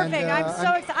delighted. Perfect. And, I'm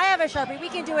so excited. I have a Sharpie. We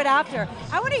can do it after.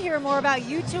 I want to hear more about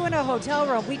you two in a hotel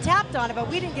room. We tapped on it, but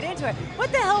we didn't get into it.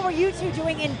 What the hell were you two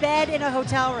doing in bed in a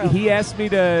hotel room? He asked me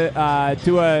to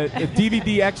do a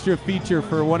DVD extra feature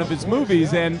for one of his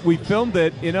movies, and we filmed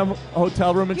it in a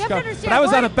hotel room in Chicago. But I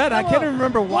was on a bed. I can't even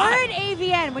remember why. We're in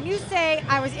AVN. When you say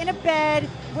I was in a bed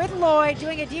with Lloyd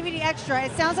doing a DVD extra,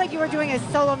 it sounds like you were doing a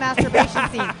solo masturbation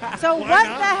scene. So what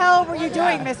the hell were you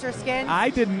doing, Mr. Skin? I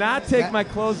did not take my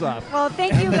clothes off. Well,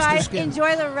 thank you guys.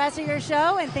 Enjoy the rest of your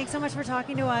show, and thanks so much for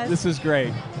talking to us. This is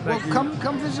great. Well,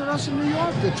 come visit us in New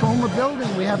York, the Troma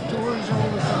building. We have tours all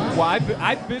the time. Well,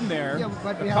 I've been there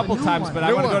a couple times, but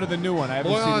I want to go to the new one. I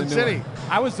haven't seen the new one.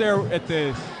 I was there at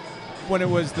when it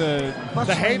was the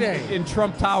heyday in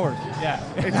Trump Towers.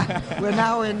 Yeah. We're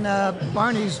now in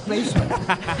Barney's basement.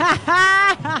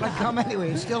 But come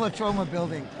anyway, it's still a Troma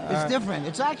building. It's different.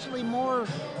 It's actually more.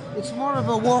 It's more of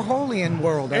a Warholian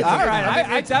world. All right,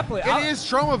 I definitely. It is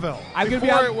Tromaville.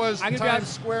 Before it was Times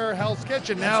Square Hell's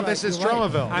Kitchen. Now this is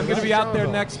Tromaville. I'm going to be out there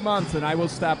next month, and I will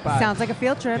stop by. Sounds like a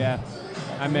field trip. Yeah.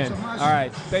 I'm in. All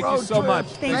right. Thank you so much.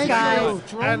 Thanks, guys.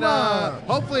 And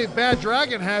hopefully Bad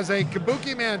Dragon has a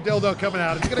Kabuki Man dildo coming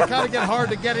out. It's going to kind of get hard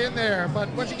to get in there, but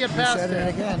once you get past it,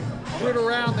 again. root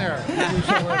around there.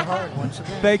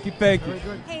 Thank you.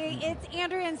 Hey, it's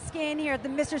Andrea and Skin here at the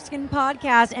Mr. Skin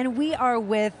podcast, and we are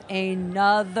with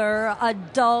another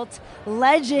adult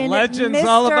legend, Mr.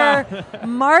 all about.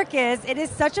 Marcus. It is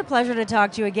such a pleasure to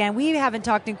talk to you again. We haven't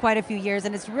talked in quite a few years,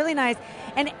 and it's really nice.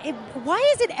 And why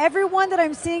is it everyone that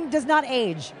I'm seeing does not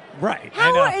age? Right.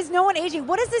 How is no one aging?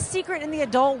 What is the secret in the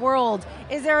adult world?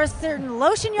 Is there a certain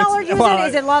lotion y'all are using?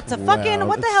 Is it lots of fucking?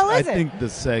 What the hell is it? I think the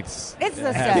sex It's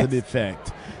the has sex. an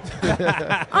effect.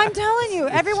 I'm telling you,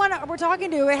 everyone we're talking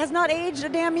to, it has not aged a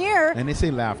damn year. And they say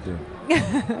laughter.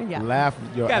 Yeah. Laugh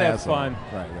your Gotta have ass off. fun.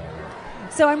 Right.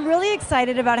 So I'm really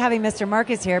excited about having Mr.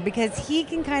 Marcus here because he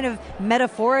can kind of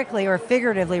metaphorically or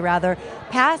figuratively rather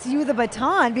pass you the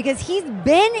baton because he's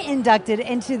been inducted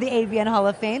into the AVN Hall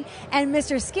of Fame, and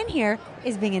Mr. Skin here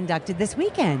is being inducted this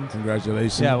weekend.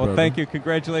 Congratulations. Yeah, well, brother. thank you.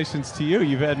 Congratulations to you.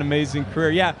 You've had an amazing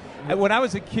career. Yeah, when I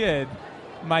was a kid,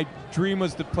 my dream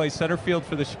was to play center field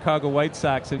for the Chicago White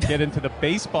Sox and get into the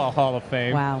Baseball Hall of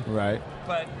Fame. Wow. Right.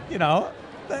 But,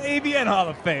 the AVN Hall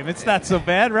of Fame, it's not so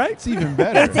bad, right? It's even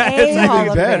better. It's a Hall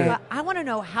of better. Fame. I want to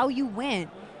know how you went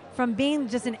from being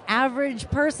just an average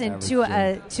person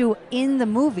to in the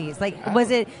movies. Like,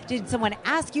 did someone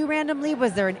ask you randomly?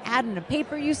 Was there an ad in a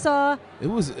paper you saw? It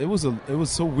was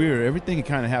so weird. Everything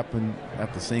kind of happened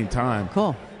at the same time.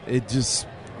 Cool. It just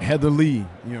Heather Lee,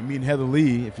 me and Heather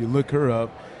Lee, if you look her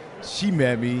up, she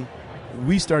met me.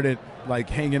 We started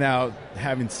hanging out,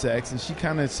 having sex, and she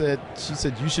said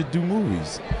you should do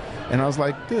movies, and I was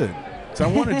like, good. So I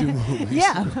want to do movies.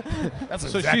 Yeah.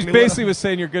 So she basically was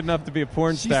saying you're good enough to be a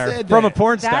porn star said from that. a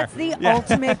porn star. That's the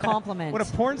ultimate compliment. When a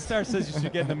porn star says you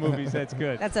should get in the movies, that's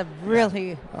good. That's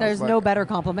there's no better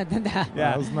compliment than that.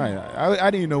 Yeah. That was nice. I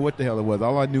didn't even know what the hell it was.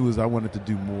 All I knew was I wanted to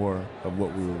do more of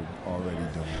what we were already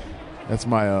doing. That's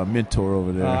my mentor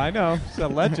over there. Oh, I know. He's a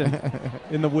legend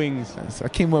in the wings. So I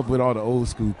came up with all the old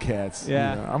school cats.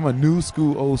 Yeah. I'm a new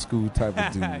school, old school type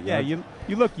of dude. Yeah, you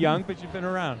look young, but you've been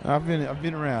around. I've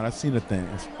been around. I've seen the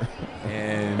things.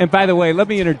 And by the way, let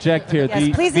me interject here.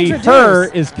 Yes, please the introduce. her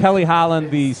is Kelly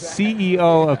Holland, the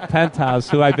CEO of Penthouse,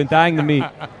 who I've been dying to meet.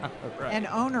 And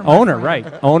owner. Right.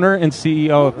 Owner and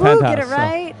CEO of Penthouse. Get it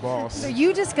right? Boss. So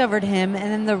you discovered him,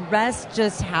 and then the rest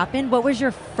just happened. What was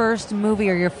your first movie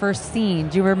or your first scene?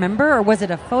 Do you remember? Or was it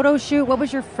a photo shoot? What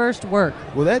was your first work?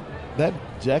 Well, that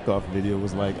jack-off video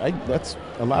was that's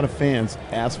a lot of fans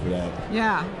asked for that.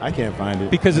 Yeah. I can't find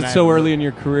it. Because it's so early in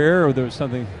your career, or there was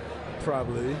something?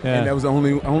 Probably. Yeah. And that was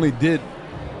only did.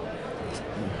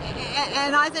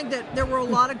 And I think that there were a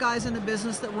lot of guys in the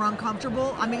business that were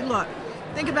uncomfortable. I mean, look,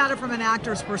 think about it from an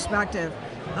actor's perspective.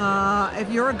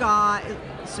 If you're a guy,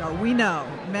 so we know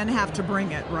men have to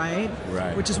bring it, right?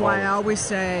 Right. Which is why I always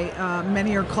say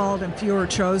many are called and few are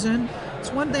chosen.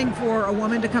 It's one thing for a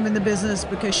woman to come in the business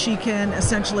because she can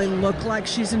essentially look like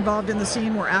she's involved in the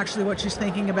scene, where actually what she's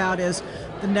thinking about is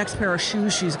the next pair of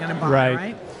shoes she's going to buy,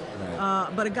 right?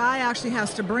 But a guy actually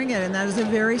has to bring it, and that is a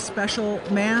very special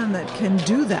man that can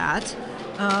do that.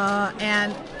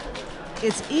 And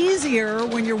it's easier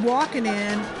when you're walking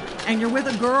in and you're with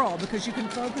a girl, because you can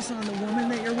focus on the woman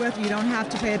that you're with. You don't have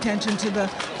to pay attention to the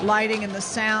lighting and the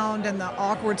sound and the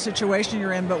awkward situation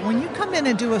you're in. But when you come in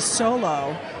and do a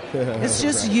solo, it's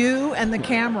just you and the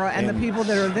camera and the people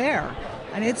that are there.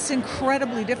 And it's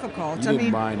incredibly difficult. You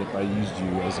wouldn't mind if I used you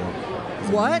as a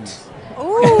what?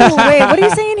 Ooh, wait, what are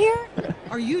you saying here?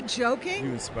 Are you joking?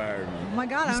 You inspired me. Oh my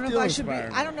God, I don't know if I should be.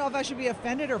 I don't know if I should be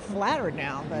offended or flattered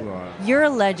now. But You're a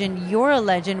legend. You're a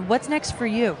legend. What's next for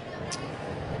you?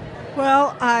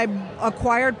 Well, I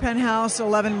acquired Penthouse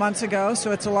 11 months ago,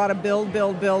 so it's a lot of build.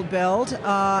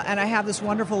 And I have this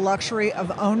wonderful luxury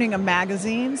of owning a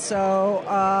magazine, so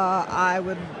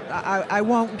I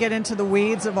won't get into the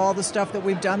weeds of all the stuff that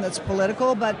we've done that's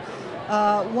political, but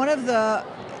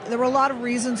there were a lot of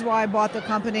reasons why I bought the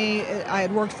company. I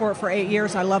had worked for it for 8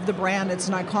 years. I love the brand. It's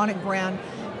an iconic brand.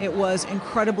 It was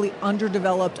incredibly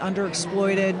underdeveloped,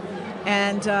 underexploited,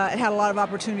 and it had a lot of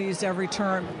opportunities every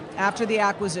turn. After the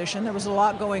acquisition, there was a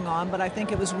lot going on, but I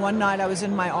think it was one night I was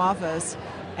in my office,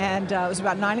 and it was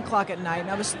about 9 o'clock at night, and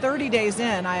I was 30 days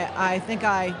in. I think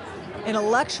I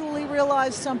intellectually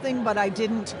realized something, but I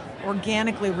didn't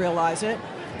organically realize it.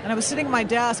 And I was sitting at my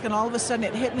desk, and all of a sudden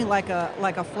it hit me like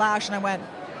a flash, and I went,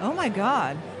 oh my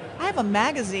God, I have a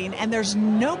magazine, and there's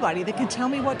nobody that can tell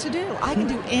me what to do. I can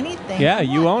do anything. Yeah,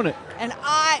 you own it. And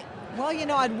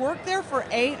I'd worked there for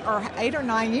 8 or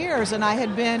 9 years, and I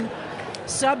had been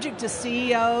subject to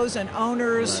CEOs and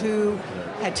owners who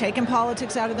had taken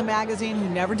politics out of the magazine, who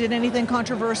never did anything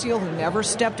controversial, who never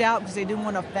stepped out because they didn't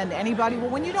want to offend anybody.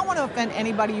 Well, when you don't want to offend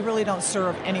anybody, you really don't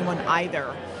serve anyone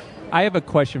either. I have a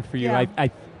question for you. Yeah.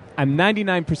 I'm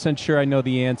 99% sure I know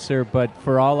the answer, but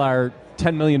for all our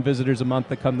 10 million visitors a month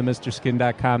that come to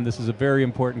MrSkin.com, this is a very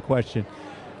important question.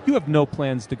 You have no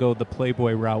plans to go the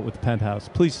Playboy route with Penthouse.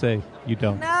 Please say you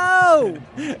don't. No!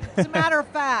 As a matter of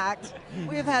fact,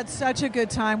 we have had such a good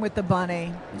time with the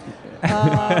bunny.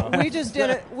 We just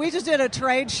did a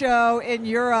trade show in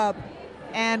Europe,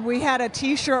 and we had a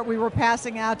T-shirt we were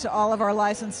passing out to all of our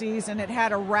licensees, and it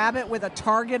had a rabbit with a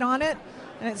target on it,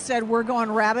 and it said, "We're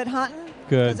going rabbit hunting."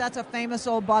 Good. Because that's a famous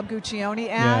old Bob Guccione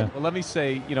ad. Yeah. Well, let me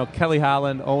say, Kelly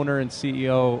Holland, owner and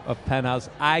CEO of Penthouse,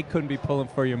 I couldn't be pulling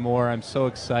for you more. I'm so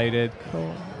excited.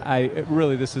 Cool.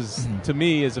 This is, to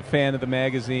me, as a fan of the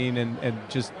magazine and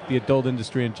just the adult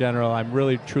industry in general, I'm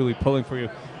really, truly pulling for you.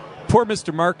 Poor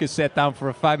Mr. Marcus sat down for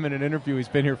a 5-minute interview. He's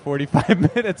been here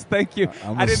 45 minutes. Thank you.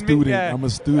 I'm a student.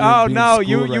 Oh, being no, schooled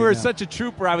you were right now. such a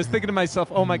trooper. I was thinking to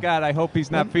myself, oh, my God, I hope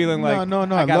he's not feeling like No,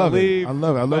 I gotta love leave. it. I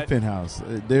love Penthouse.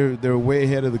 They're way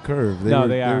ahead of the curve. They are.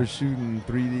 They're shooting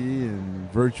 3D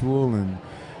and virtual, and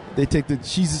they take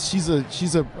she's a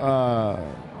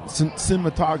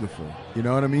cinematographer. You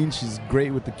know what I mean? She's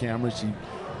great with the camera. She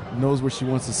knows what she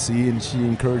wants to see, and she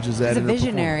encourages that. She's a in her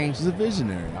visionary. performance. She's a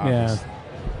visionary, obviously. Yeah.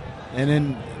 And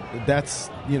then that's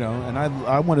and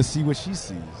I want to see what she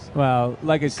sees. Well,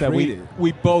 like I said, we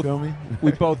both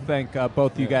thank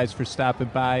both you guys for stopping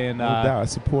by, and no doubt. I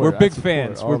support. We're big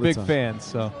fans. We're big time. fans.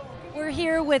 So we're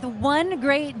here with one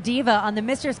great diva on the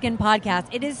Mr. Skin podcast.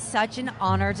 It is such an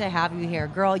honor to have you here,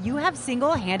 girl. You have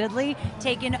single-handedly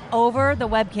taken over the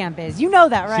webcam biz. You know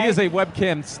that, right? She is a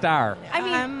webcam star. I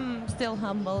mean, I'm still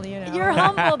humble, You're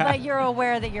humble, but you're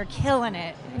aware that you're killing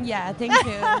it. Yeah, thank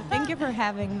you. Thank you for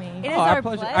having me. It is our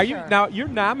pleasure. pleasure. You're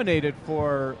nominated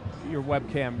for your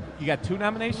webcam. You got 2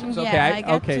 nominations? Yeah, okay. I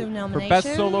got 2 nominations. For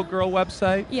Best Solo Girl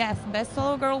website? Yes, Best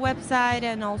Solo Girl website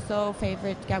and also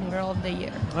Favorite Cam Girl of the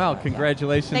Year. Well,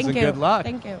 congratulations and good luck.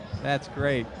 Thank you. That's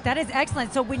great. That is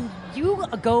excellent. So when you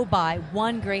go by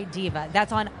One Great Diva,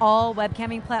 that's on all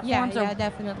webcamming platforms? Yeah,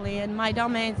 definitely. And my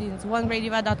domain is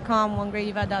onegreatdiva.com,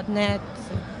 onegreatdiva.net.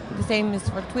 So the same is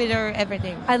for Twitter,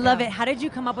 everything. I love it. How did you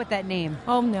come up with that name?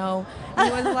 Oh, no.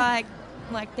 It was like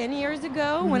 10 years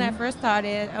ago when I first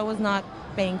started. I was not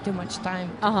paying too much time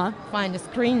to find a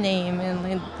screen name, and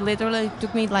it literally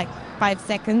took me like 5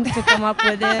 seconds to come up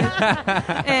with it.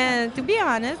 And to be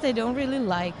honest, I don't really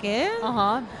like it.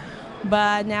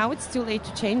 But now it's too late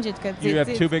to change it because you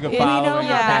have too big a following.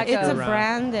 Yeah, it's a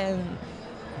brand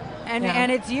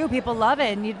and it's you. People love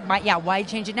it, and why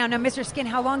change it now? Now, Mr. Skin,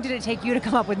 how long did it take you to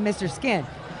come up with Mr. Skin?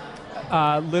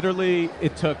 Literally,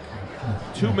 it took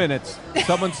 2 minutes.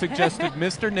 Someone suggested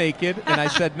Mr. Naked, and I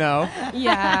said no.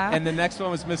 Yeah. And the next one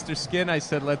was Mr. Skin. I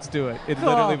said, let's do it. It Cool.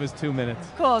 literally was 2 minutes.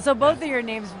 Cool. So both of your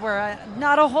names were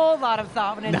not a whole lot of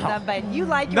thought went into No. them, but you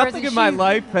like yours. Nothing and in my she's-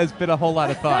 life has been a whole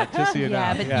lot of thought, just so you know.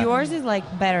 Yeah, but yours is like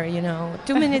better,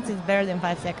 2 minutes is better than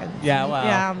 5 seconds. Yeah, wow.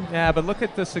 Yeah. Yeah, but look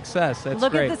at the success. That's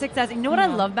Look great. at the success. And you know what I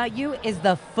love about you is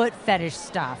the foot fetish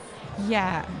stuff.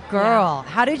 Yeah. Girl,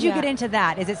 how did you Yeah. get into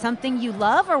that? Is it something you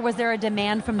love, or was there a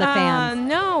demand from the fans?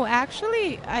 No,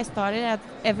 actually, I started at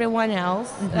everyone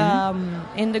else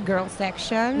in the girls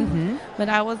section, but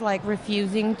I was like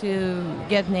refusing to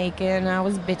get naked. And I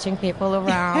was bitching people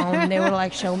around. They were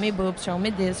like, "Show me boobs, show me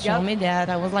this, show me that."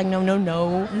 I was like, "No, no,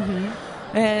 no."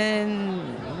 And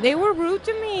they were rude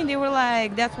to me. They were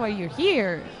like, "That's why you're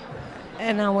here."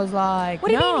 And I was like, What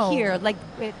do you "No." mean here? Like,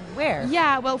 where?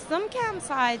 Yeah, well, some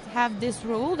campsites have this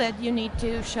rule that you need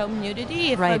to show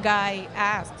nudity if a Right. guy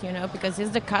asks, because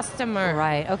he's the customer.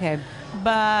 Right, okay.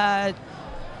 But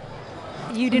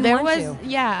you didn't there want was, to.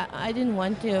 Yeah, I didn't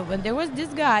want to. But there was this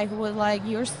guy who was like,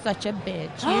 "You're such a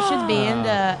bitch. You should be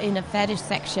in the fetish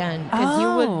section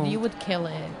because you would kill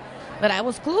it." But I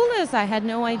was clueless. I had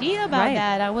no idea about Right.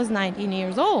 that. I was 19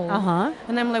 years old. Uh-huh.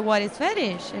 And I'm like, what is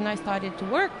fetish? And I started to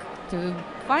work, to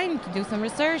do some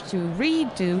research, to read,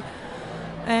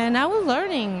 and I was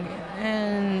learning.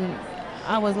 And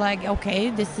I was like,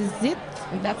 okay, this is it.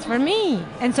 That's for me.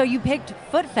 And so you picked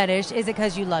foot fetish. Is it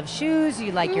because you love shoes?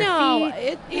 You like your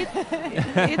feet?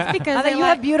 It's because I think you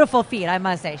have beautiful feet, I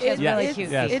must say. She has really it's, cute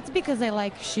feet. It's because I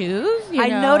like shoes. I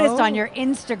noticed on your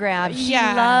Instagram, she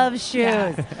loves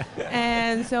shoes. Yeah.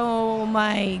 And so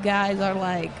my guys are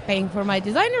like paying for my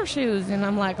designer shoes, and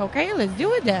I'm like, okay, let's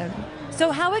do it then.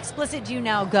 So how explicit do you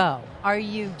now go? Do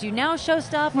you now show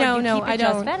stuff? Or No, do you no, keep it I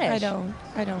just don't. Fetish?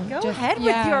 I don't. Go Just- ahead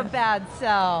yeah. with your bad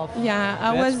self.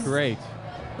 Yeah, That's great.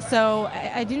 So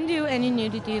I didn't do any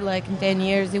nudity like in 10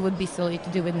 years. It would be silly to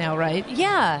do it now, right?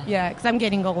 Yeah. Yeah, because I'm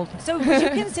getting old. So would you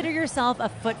consider yourself a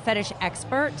foot fetish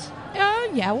expert?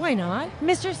 Yeah, why not?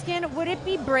 Mr. Skin, would it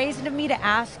be brazen of me to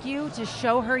ask you to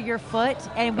show her your foot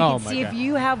and we Oh, can my see God. if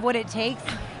you have what it takes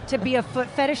to be a foot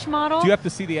fetish model? Do you have to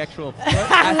see the actual foot?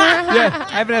 I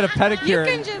haven't had a pedicure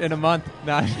You can just- in a month.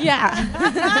 No. Yeah.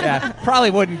 Yeah,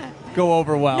 probably wouldn't go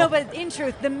over well. No, but in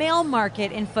truth, the male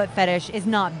market in foot fetish is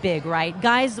not big, right?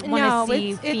 Guys want No, to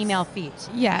see it's- female feet.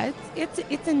 Yeah,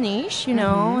 it's a niche, and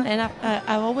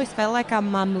I always felt like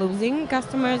I'm losing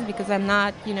customers because I'm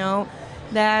not,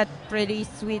 that pretty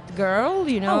sweet girl,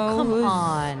 Oh, come who's-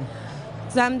 on.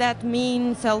 So I'm that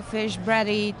mean, selfish,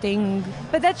 bratty thing.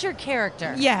 But that's your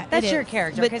character. Yeah, That's it your is.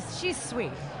 character But- because she's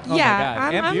sweet. Oh yeah, my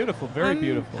God. And I'm beautiful, very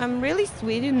beautiful. I'm really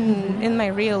sweet in my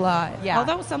real life. Yeah.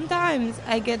 Although sometimes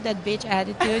I get that bitch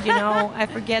attitude, I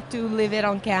forget to leave it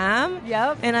on cam.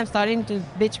 Yep. And I'm starting to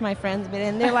bitch my friends, but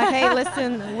and they're like, "Hey,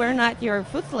 listen, we're not your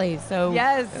foot slaves, so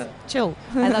Yes. chill."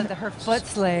 I love her foot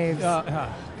slaves.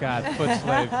 God, foot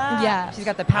slave. Yeah. She's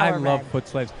got the power I love red. foot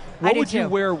slaves. I What do would you too.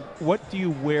 wear? What do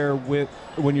you wear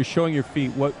when you're showing your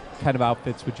feet? What kind of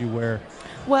outfits would you wear?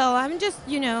 Well, I'm just,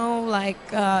 like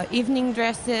evening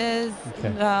dresses.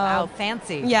 Okay. Wow,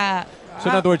 fancy. Yeah.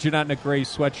 So in other words, you're not in a gray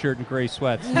sweatshirt and gray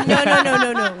sweats.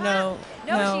 No.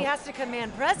 No, she has to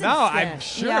command presence. No, then. I'm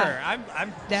sure. Yeah.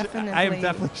 I'm Definitely. I am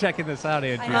definitely checking this out,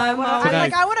 Andrew. I know. I wanna-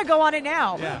 Tonight. I want to go on it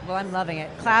now. Yeah. Well, I'm loving it.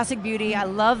 Classic beauty. I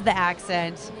love the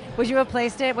accent. Would you have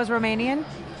placed it? Was Romanian?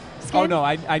 Skin? Oh no,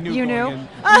 I knew. You going knew?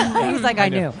 in. He's like, I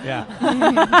knew. Yeah,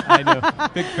 I knew.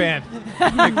 Big fan.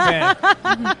 Big fan.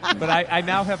 But I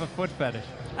now have a foot fetish.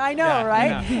 I know, Yeah,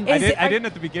 right? I know. I didn't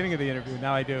at the beginning of the interview.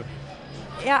 Now I do.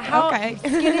 Yeah, how Okay.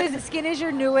 Skin is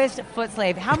your newest foot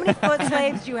slave. How many foot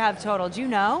slaves do you have total? Do you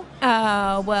know?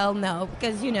 Well, no,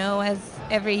 because as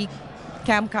every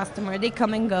camp customer, they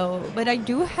come and go. But I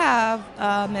do have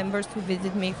members who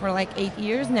visit me for like 8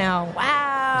 years now.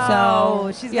 Wow.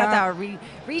 So, she's yeah. got that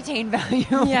retain value.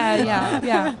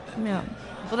 Yeah.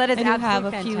 Well, that is I do absolutely have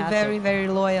a fantastic. few very, very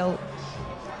loyal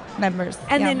members.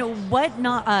 And Yeah. then what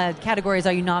categories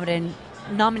are you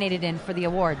nominated in for the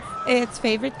awards? It's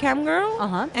favorite cam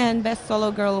girl and best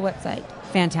solo girl website.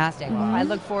 Fantastic. Well, I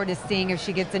look forward to seeing if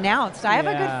she gets announced. I have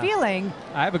a Yeah. good feeling.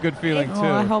 I have a good feeling too.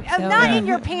 I hope so. I'm not Yeah. in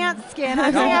your pants, Skin.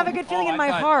 I'm saying I have a good feeling in my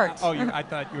heart. Oh, I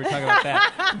thought you were talking about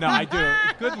that. No, I do.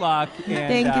 Good luck. And,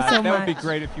 Thank you so That would be much.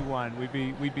 great if you won.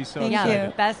 We'd be so Thank excited.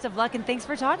 you. Best of luck and thanks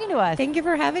for talking to us. Thank you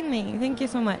for having me. Thank you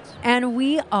so much. And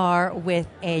we are with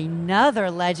another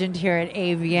legend here at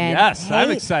AVN. Yes, I'm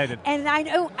Hey, excited. And I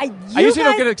know I usually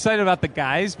don't get excited about the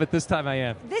guys, but this time I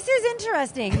am. This is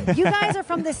interesting. You guys are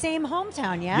from the same hometown,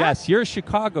 yeah? Yes, you're a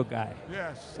Chicago guy.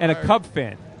 Yes. And a Cub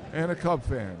fan. And a Cub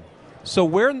fan. So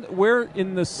where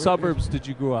in the suburbs did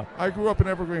you grow up? I grew up in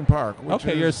Evergreen Park. Which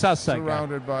Okay, is you're a South Side guy.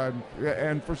 surrounded by,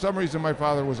 and for some reason my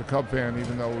father was a Cub fan,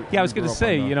 even though. Yeah, I was going to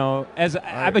say, as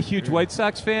I'm a huge White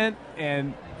Sox fan,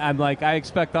 and I'm like, I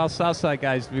expect all South Side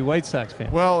guys to be White Sox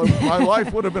fans. Well, my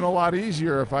life would have been a lot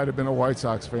easier if I'd have been a White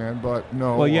Sox fan, but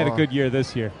no. Well, you had a good year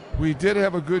this year. We did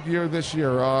have a good year this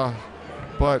year,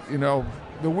 but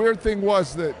the weird thing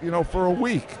was that, for a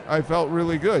week, I felt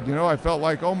really good. I felt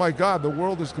like, oh, my God, the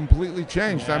world has completely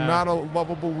changed. Yeah. I'm not a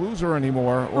lovable loser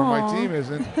anymore, or my team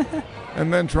isn't.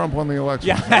 And then Trump won the election.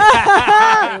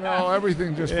 Yeah.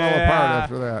 Everything just fell apart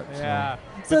after that. Yeah.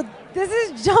 So this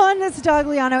is John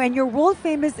Stagliano, and you're world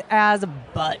famous as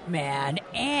Buttman.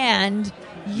 And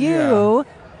you,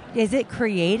 is it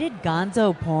created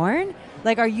Gonzo porn?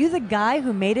 Like, are you the guy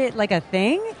who made it like a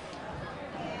thing?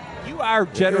 You are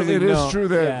generally It known. is true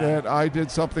that I did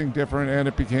something different, and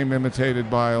it became imitated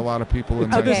by a lot of people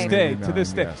in To this day,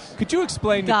 1989, yes. Could you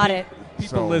explain Got to it.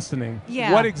 people listening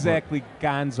Yeah. what exactly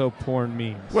Gonzo porn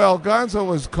means? Well,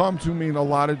 Gonzo has come to mean a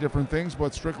lot of different things,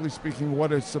 but strictly speaking,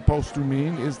 what it's supposed to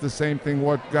mean is the same thing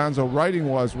what Gonzo writing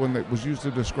was when it was used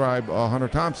to describe Hunter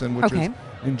Thompson, which is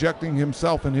injecting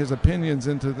himself and his opinions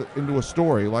into a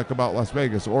story, like about Las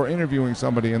Vegas, or interviewing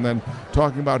somebody and then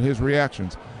talking about his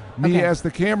reactions. Me as the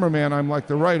cameraman, I'm like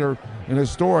the writer in a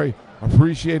story,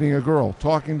 appreciating a girl,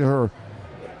 talking to her,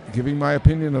 giving my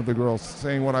opinion of the girl,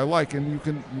 saying what I like, and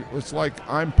it's like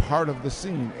I'm part of the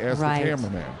scene as the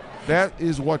cameraman. That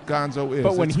is what Gonzo is.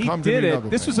 But when It's he come to did mean it, other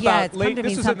this was things. about it's late. come to This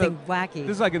mean was in something wacky.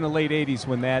 This is like in the late '80s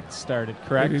when that started,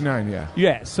 correct? 89, yeah.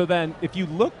 Yeah. So then, if you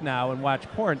look now and watch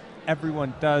porn,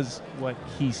 everyone does what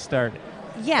he started.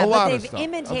 Yeah, A lot but of they've stuff.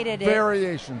 imitated it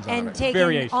Variations on and it. taken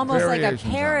Variations. almost like a Variations on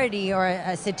it. parody or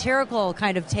a satirical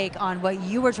kind of take on what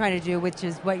you were trying to do, which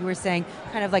is what you were saying,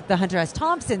 kind of like the Hunter S.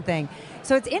 Thompson thing.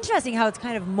 So it's interesting how it's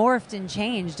kind of morphed and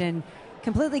changed and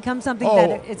completely become something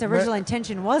that its original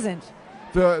intention wasn't.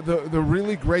 The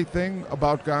really great thing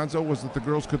about Gonzo was that the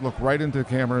girls could look right into the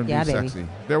camera and be baby. sexy.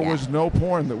 There was no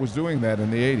porn that was doing that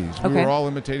in the 80s. We were all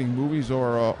imitating movies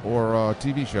or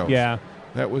TV shows. Yeah.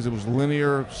 It was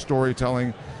linear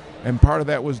storytelling, and part of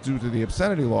that was due to the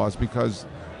obscenity laws because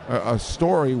a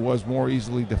story was more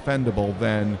easily defendable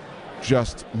than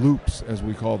just loops, as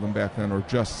we called them back then, or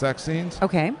just sex scenes.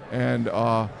 Okay. And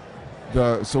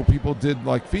so people did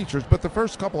like features, but the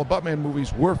first couple of Buttman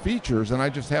movies were features, and I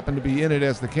just happened to be in it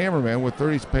as the cameraman with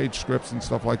 30-page scripts and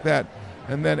stuff like that.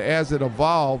 And then as it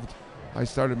evolved, I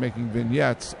started making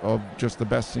vignettes of just the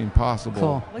best scene possible.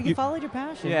 Cool. Well, you followed your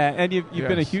passion. Yeah, and you've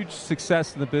been a Yes. huge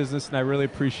success in the business, and I really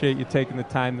appreciate you taking the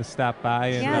time to stop by.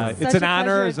 And Yeah, it's it's such an a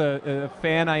honor as pleasure. a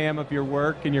fan I am of your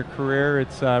work and your career.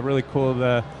 It's really cool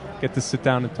to get to sit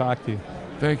down and talk to you.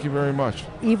 Thank you very much.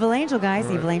 Evil Angel, guys.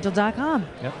 All right. EvilAngel.com.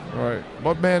 Yep. All right.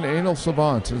 Buttman Anal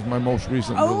Savant is my most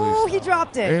recent Oh, release. he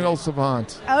dropped it. Anal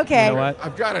Savant. Okay. You know what?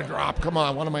 I've got to drop. Come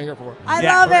on. What am I here for? I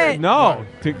love it. No,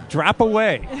 to drop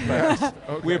away. Fast.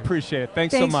 We appreciate it.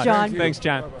 Thanks Thanks, so much. John. Thanks,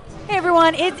 John. Hey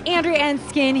everyone, it's Andrea and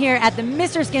Skin here at the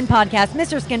Mr. Skin Podcast,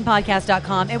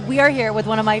 MrSkinPodcast.com, and we are here with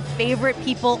one of my favorite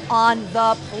people on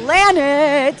the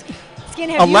planet. Skin,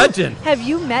 have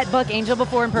you met Buck Angel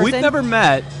before in person? We've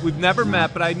never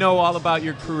met, but I know all about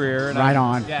your career. And Right I'm,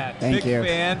 on. Yeah, Thank big you.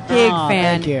 fan. Big Oh,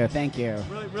 fan. Thank you.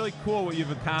 Really, really cool what you've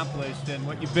accomplished and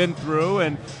what you've been through.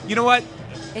 And you know what?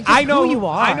 And just I know who you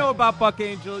are. I know about Buck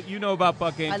Angel. You know about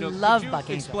Buck Angel. love Could you Buck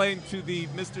Angel. explain to the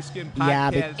Mr. Skin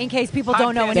Yeah, podcast. In case people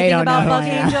don't know Podcast. anything don't about know Buck who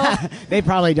I am. Angel. They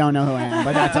probably don't know who I am,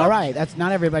 but that's all right. That's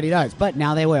not everybody does, but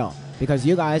now they will. Because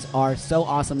you guys are so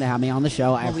awesome to have me on the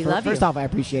show. We love First you. off, I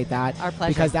appreciate that. Our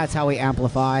pleasure. Because that's how we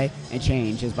amplify and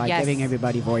change, is by Yes. giving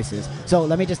everybody voices. So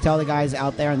let me just tell the guys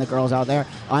out there and the girls out there,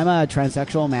 I'm a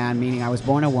transsexual man, meaning I was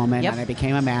born a woman Yep. and I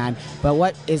became a man. But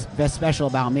what is best special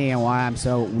about me and why I'm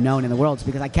so known in the world is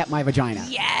because I kept my vagina.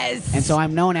 Yes. And so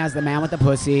I'm known as the man with the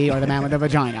pussy or the man with the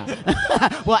vagina.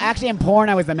 Well, actually, in porn,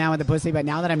 I was the man with the pussy, but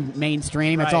now that I'm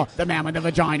mainstream, it's Right. all the man with the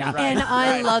vagina. And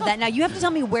I love that. Now, you have to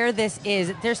tell me where this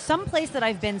is. There's some place that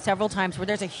I've been several times where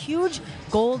there's a huge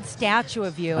gold statue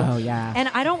of you. Oh, yeah. And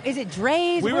I don't, is it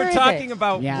Dre's? We Where were is talking it?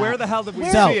 about Yeah. where the hell did we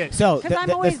Where- see it? Because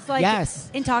I'm always like yes.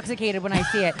 intoxicated when I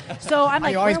see it. So I'm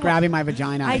like, You're always where- grabbing my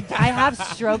vagina. I have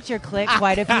stroked your clit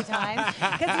quite a few times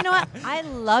because you know what? I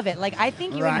love it. Like I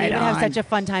think you and me Right would have on. such a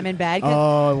fun time in bed. 'Cause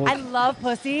Oh, I love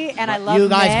pussy and I love you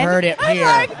guys men. heard it I'm here.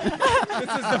 like,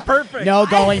 This is the perfect. No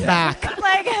going back.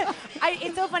 like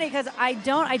It's so funny because I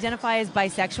don't identify as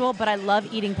bisexual, but I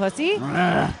love eating pussy.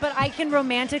 But I can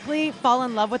romantically fall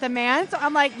in love with a man. So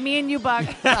I'm like, me and you, Buck.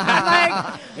 I'm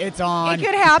like, it's on. It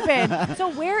could happen. So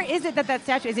where is it that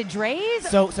statue? Is it Dre's?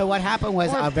 So what happened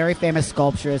was a very famous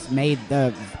sculpturist made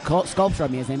the sculpture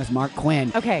of me. His name is Mark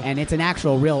Quinn. Okay. And it's an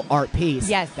actual real art piece.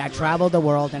 Yes. That traveled the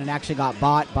world, and it actually got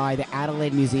bought by the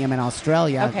Adelaide Museum in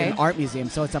Australia, an art museum.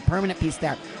 So it's a permanent piece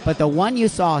there. But the one you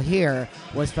saw here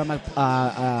was from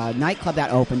a nightclub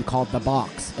that opened called The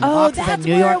Box. And The Box is in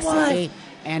New York City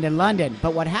and in London.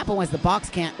 But what happened was The Box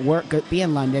can't be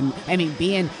in London.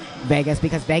 Be in Vegas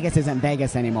because Vegas isn't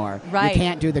Vegas anymore. Right. You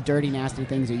can't do the dirty, nasty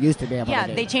things you used to be able to do. Yeah,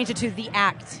 they changed it to The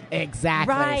Act.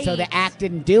 Exactly. Right. So the act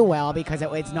didn't do well because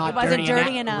it's not It wasn't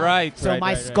dirty enough. Right. So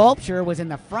my sculpture was in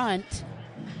the front.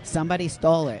 Somebody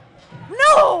stole it.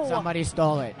 No! Somebody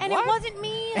stole it. And it wasn't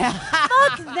me?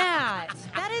 Fuck that.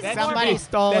 That is Somebody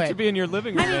stole That it. should be in your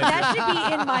living room. I mean, that should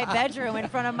be in my bedroom in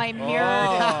front of my mirror.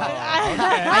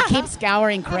 I keep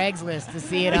scouring Craigslist to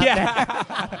see it up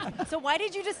there. So why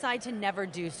did you decide to never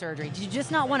do surgery? Did you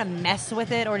just not want to mess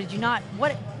with it, or did you not?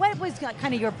 What was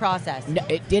kind of your process? No,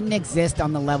 it didn't exist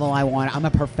on the level I wanted. I'm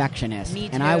a perfectionist. Me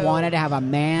And I too. wanted to have a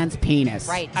man's penis.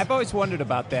 Right. I've always wondered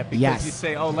about that because Yes. you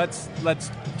say, "Oh, let's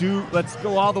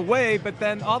go all the way," but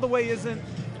then all the way isn't.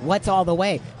 What's all the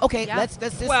way? Okay, Yeah. let's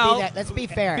just Well, be that. Let's be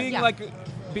fair.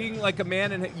 Being like a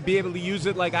man and be able to use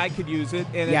it like I could use it,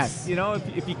 and Yes. it's,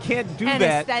 if you can't do And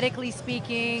that, aesthetically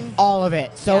speaking, All of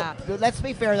it. So Yeah. let's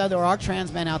be fair, though. There are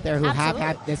trans men out there who have Absolutely.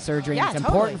 had this surgery. Yeah, and it's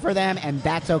totally. important for them, and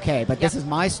that's okay. But this is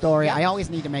my story. I always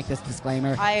need to make this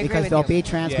disclaimer I agree because with there'll you. be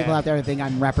trans people out there who think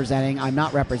I'm representing. I'm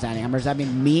not representing. I'm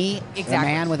representing me, Exactly. a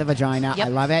man with a vagina. Yep. I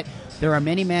love it. There are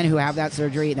many men who have that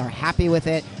surgery. They're happy with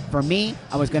it. For me,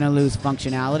 I was going to lose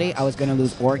functionality. I was going to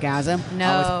lose orgasm.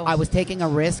 No. I was taking a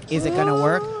risk. Is it going to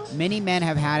work? Many men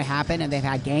have had it happen, and they've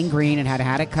had gangrene and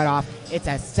had it cut off. It's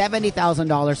a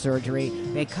 $70,000 surgery.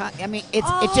 They cut.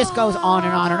 It just goes on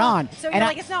and on and on. So and you're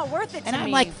like, it's not worth it to and me.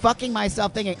 I'm like fucking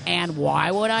myself thinking, and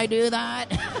why would I do that?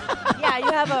 yeah,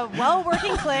 you have a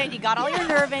well-working clit. You got all your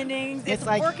nerve endings. It's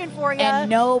like working for you. And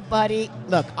nobody,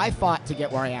 look, I fought to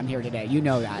get where I am here today. You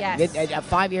know that. Yes.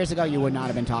 5 years ago, you would not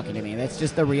have been talking to me. That's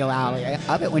just the reality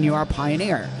of it when you are a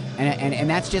pioneer. And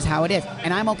that's just how it is.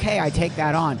 And I'm okay. I take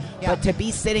that on. Yeah. But to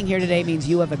be sitting here today means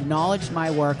you have acknowledged my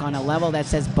work on a level that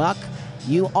says, Buck,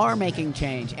 you are making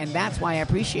change. And that's why I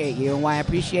appreciate you and why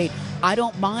I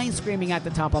don't mind screaming at the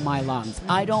top of my lungs.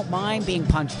 I don't mind being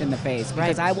punched in the face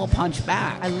because I will punch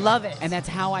back. I love it. And that's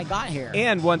how I got here.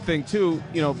 And one thing too,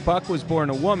 Buck was born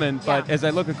a woman, but as I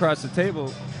look across the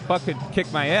table, Buck could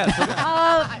kick my ass.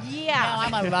 Yeah.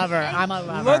 No, I'm a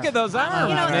lover. Look at those arms,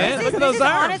 man. This Look at is those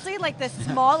arms. honestly like the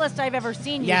smallest I've ever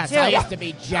seen you. Yes, too. I used to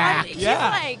be jacked. You're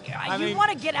like, you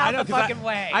want to get out the fucking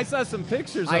way. I saw some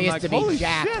pictures. I I'm used like, to be holy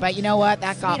jacked, shit. but you know what?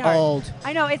 That got Sweetheart. old.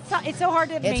 I know it's so hard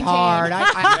to maintain. It's hard.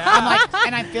 I'm like,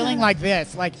 and I'm feeling like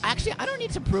this. Like, actually, I don't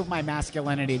need to prove my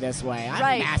masculinity this way. I'm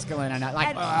Right. masculine enough. Like,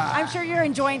 And I'm sure you're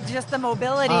enjoying just the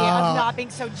mobility of not being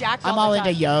so jacked. I'm all all the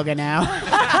into time. yoga now.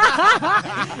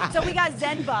 So we got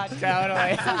Zen Buck.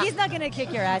 Totally. So he's not going to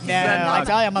kick your ass. He's No, gonna I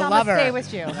tell you, I'm a lover. Stay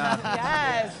with you.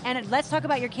 Yes. And let's talk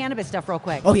about your cannabis stuff real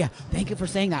quick. Oh yeah, thank you for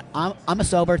saying that. I'm a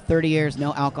sober, 30 years,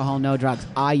 no alcohol, no drugs.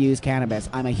 I use cannabis.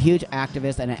 I'm a huge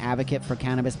activist and an advocate for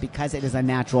cannabis because it is a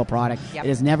natural product. Yep. It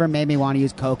has never made me want to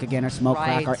use coke again or smoke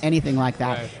crack or Right. anything like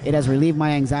that. Right. It has relieved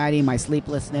my anxiety, my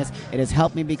sleeplessness. It has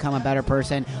helped me become a better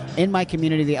person. In my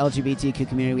community, the LGBTQ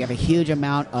community, we have a huge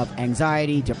amount of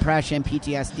anxiety, depression,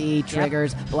 PTSD,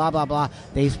 triggers, blah, blah, blah.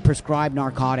 They prescribe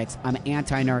narcotics. I'm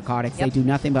anti-narcotics. Yep. They do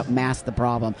nothing but mask the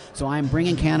problem. So I'm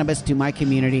bringing cannabis to my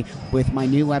community with my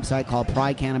new website called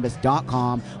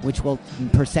pridecannabis.com, which will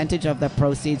percentage of the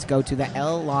proceeds go to the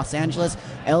Los Angeles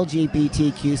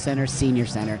LGBTQ Center Senior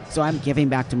Center. So I'm giving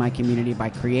back to my community by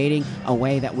creating a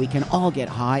way that we can all get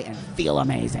high and feel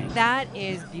amazing. That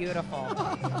is beautiful.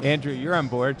 Andrew, you're on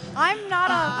board. I'm not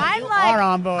on. I'm you like. are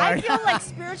on board. I feel like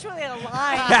spiritually aligned.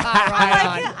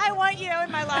 Right on. I want you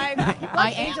in my life.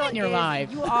 I am Angel in your is-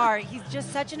 life. You are. He's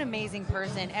just such an amazing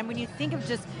person. And when you think of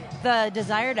just the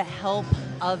desire to help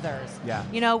others,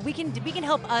 we can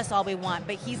help us all we want.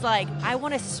 But he's like, I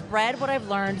want to spread what I've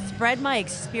learned, spread my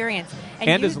experience,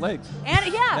 And his legs.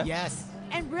 And Yes.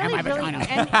 And really, And my really, vagina.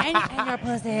 and your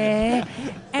pussy.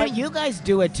 But you guys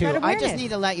do it too. Spread I just awareness. need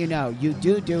to let you know, you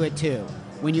do it too.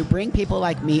 When you bring people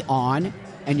like me on,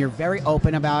 and you're very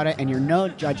open about it, and you're no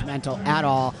judgmental at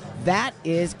all, that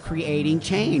is creating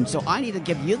change. So I need to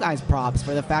give you guys props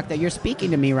for the fact that you're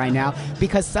speaking to me right now,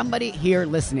 because somebody here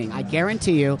listening, I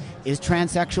guarantee you, is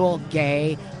transsexual,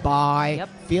 gay, bi,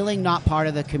 feeling not part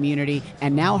of the community,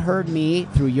 and now heard me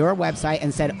through your website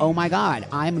and said, oh my God,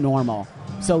 I'm normal.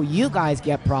 So you guys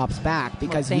get props back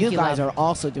because Well, thank you, guys love. are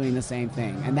also doing the same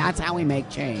thing. And that's how we make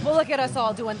change. Well, look at us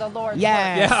all doing the Lord's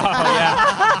Yes. work.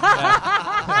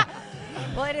 Yeah.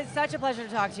 Well, it is such a pleasure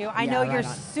to talk to you. I Yeah, know right you're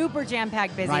on. super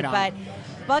jam-packed busy, Right on. but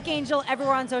Buck Angel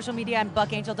everywhere on social media and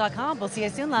buckangel.com. We'll see you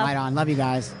soon, love. Right on. Love you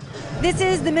guys. This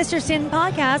is the Mr. Skin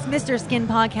Podcast,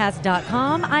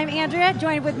 MrSkinPodcast.com. I'm Andrea,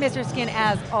 joined with Mr. Skin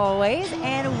as always,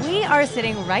 and we are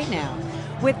sitting right now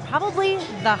with probably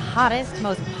the hottest,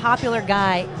 most popular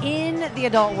guy in the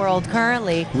adult world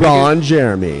currently, Ron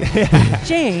Jeremy.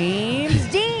 James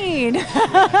Dean.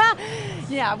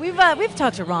 Yeah, we've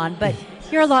talked to Ron, but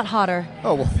you're a lot hotter.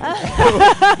 Oh, well,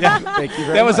 thank you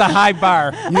very That was a much. high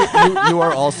bar. You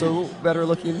are also better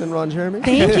looking than Ron Jeremy?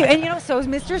 Thank you. And so is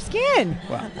Mr. Skin.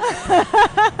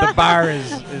 The bar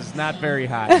is not very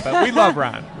high, but we love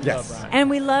Ron. We Yes. love Ron. And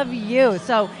we love you.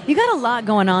 So you got a lot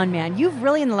going on, man. You've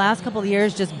really, in the last couple of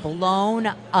years, just blown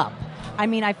up. I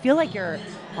mean, I feel like you're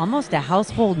almost a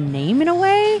household name in a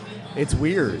way. It's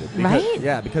weird. Because, Right?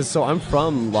 Yeah, because so I'm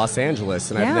from Los Angeles,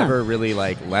 and Yeah. I've never really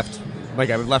left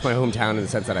I've left my hometown in the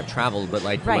sense that I've traveled, but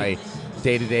like for Right. my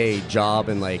day-to-day job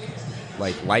and like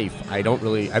life,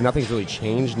 nothing's really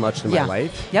changed much in Yeah. my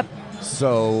life. Yep.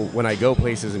 So when I go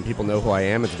places and people know who I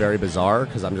am, it's very bizarre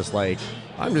because I'm just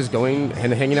going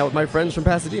and hanging out with my friends from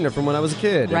Pasadena from when I was a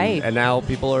kid. And- Right. And now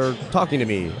people are talking to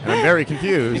me, and I'm very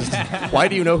confused. Why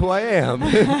do you know who I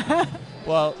am?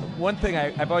 Well, one thing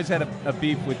I've always had a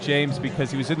beef with James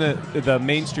because he was in the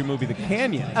mainstream movie The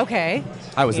Canyon. Okay.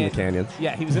 I was in And- the Canyon.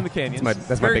 Yeah, he was in The Canyon. That's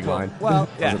my Very big cool. line. Well, I was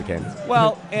yeah. in the Canyon.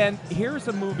 Well, and here's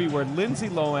a movie where Lindsay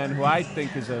Lohan, who I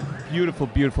think is a beautiful,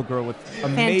 beautiful girl with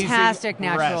amazing Fantastic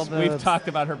natural breasts. We've boobs. talked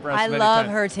about her breasts I many love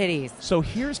times. her titties. So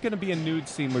here's going to be a nude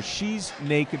scene where she's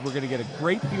naked. We're going to get a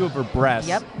great view of her breasts.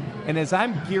 Yep. And as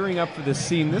I'm gearing up for this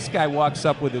scene, this guy walks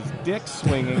up with his dick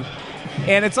swinging.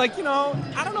 And it's like,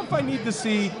 I don't know if I need to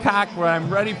see cock where I'm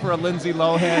ready for a Lindsay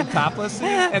Lohan topless scene.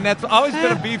 And that's always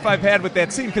been a beef I've had with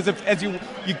that scene because as you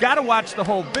got to watch the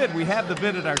whole bid. We have the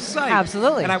bid at our site.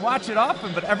 Absolutely. And I watch it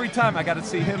often, but every time I got to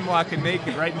see him walking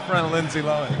naked right in front of Lindsay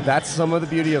Lohan. That's some of the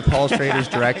beauty of Paul Schrader's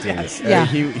directing. Yes. Yeah.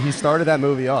 He started that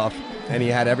movie off, and he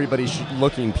had everybody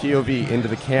looking POV into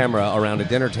the camera around a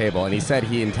dinner table, and he said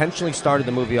he intentionally started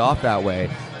the movie off that way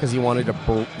because he wanted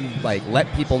to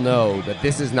let people know that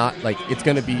this is not it's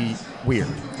going to be weird.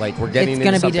 Like we're getting It's into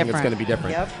gonna be something that's different. going to be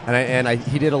different. Yep. And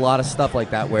he did a lot of stuff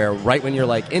like that where right when you're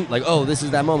oh, this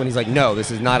is that moment, he's like, no, this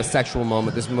is not a sexual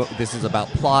moment. This is about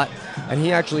plot. And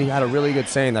he actually had a really good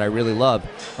saying that I really love,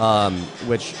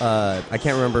 which I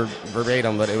can't remember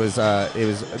verbatim, but it was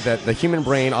that the human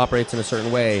brain operates in a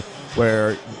certain way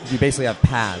where you basically have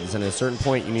paths, and at a certain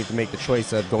point you need to make the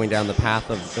choice of going down the path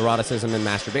of eroticism and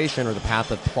masturbation or the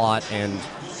path of plot and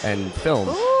film.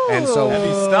 And so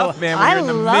Heavy stuff, man. When I you're in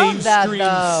the love that, mainstream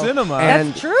though. cinema.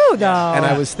 That's true, though. And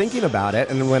I was thinking about it,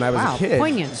 and when I was Wow, a kid,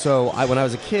 poignant. when I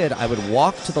was a kid, I would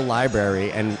walk to the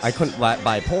library, and I couldn't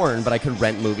buy porn, but I could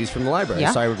rent movies from the library.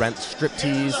 Yeah. So I would rent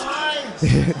striptease.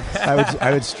 I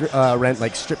would rent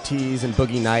striptease and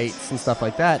Boogie Nights and stuff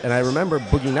like that. And I remember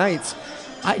Boogie Nights.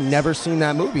 I'd never seen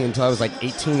that movie until I was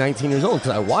 18, 19 years old because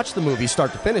I watched the movie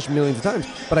start to finish millions of times,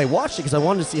 but I watched it because I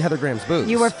wanted to see Heather Graham's boobs.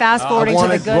 You were fast-forwarding I to the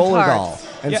wanted good Roller parts. Doll.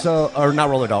 And Yeah. or not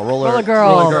Roller Doll, Roller Girl.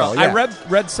 Roller Girl, yeah. I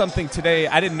read something today.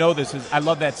 I didn't know this. I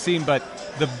love that scene, but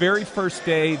the very first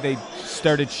day they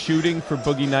started shooting for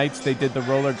Boogie Nights, they did the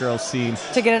Roller Girl scene.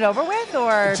 To get it over with,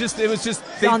 or It was just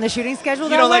on the shooting schedule you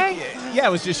that know, way? yeah,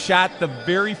 it was just shot the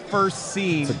very first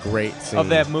scene. It's a great scene of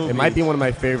that movie. It might be one of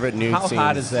my favorite nude How scenes.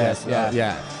 hot is that? Yes,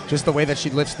 Yeah. Just the way that she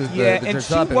lifts the Yeah, the and dress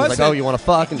she up and is like, wasn't- oh, you want to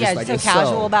fuck? And Yeah, just so it's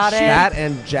casual about it. That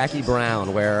and Jackie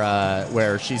Brown,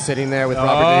 where she's sitting there with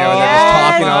Robert Oh, De Niro and they're yes,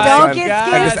 just talking all of a don't sudden. get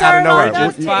And scared, just out of nowhere. Starla.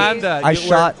 Bridget Fonda. I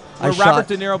shot. Where Robert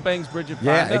De Niro bangs Bridget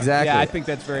Fonda. Yeah, exactly. Yeah, I think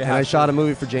that's very hot. And I shot a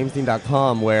movie for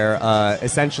JamesDean.com where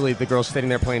essentially the girl's sitting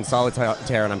there playing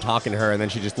solitaire and I'm talking to her and then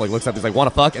she just looks up and is like, want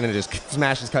to fuck? And then it just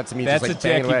smashes cut to me That's just a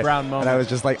banging Jackie away. Brown moment. And I was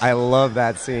just like, I love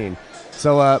that scene.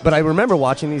 So, but I remember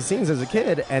watching these scenes as a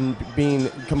kid and being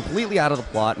completely out of the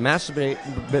plot,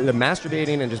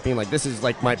 masturbating and just being like, this is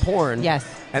like my porn. Yes.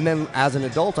 And then as an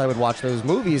adult, I would watch those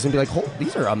movies and be like, oh,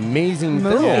 these are amazing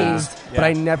Movies. films. Yeah. But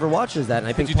I never watched that. And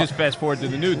I think you just fast forward to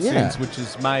the nude Yeah. scenes, which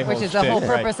is my Which whole is the whole shtick,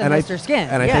 purpose right? of Mr. Skin.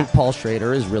 And I Yeah. think Paul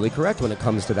Schrader is really correct when it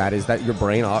comes to that, is that your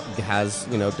brain has,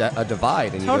 a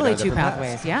divide. And you go Totally down two different paths.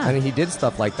 pathways, yeah. And he did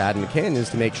stuff like that in the Canyons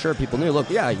to make sure people knew, look,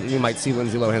 yeah, you might see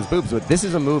Lindsay Lohan's boobs, but this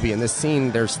is a movie, and this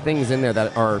scene, there's things in there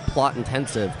that are plot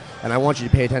intensive, and I want you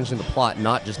to pay attention to the plot,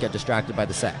 not just get distracted by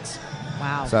the sex.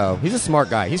 Wow. So he's a smart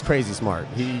guy. He's crazy smart.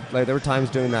 There were times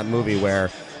doing that movie where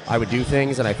I would do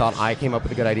things and I thought I came up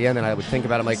with a good idea, and then I would think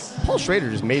about it. I'm like, Paul Schrader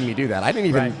just made me do that. I didn't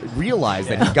even realize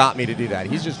that he got me to do that.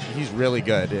 He's really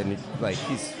good, and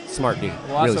he's smart dude.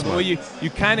 Well, awesome. Really smart. Well, you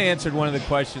kind of answered one of the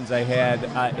questions I had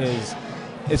is,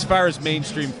 as far as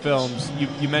mainstream films,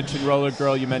 you mentioned Roller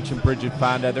Girl, you mentioned Bridget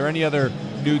Fonda. Are there any other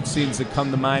nude scenes that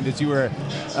come to mind as you were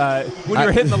when you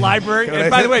were hitting the librry? And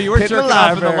by the way, you were jerking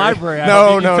off in the library.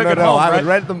 No. Home, I right? would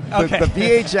rent the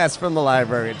VHS from the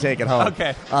library and take it home. Okay.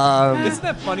 Isn't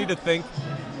that funny to think?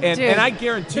 And I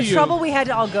guarantee the trouble we had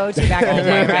to all go to back in the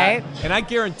day, right? And I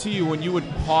guarantee you, when you would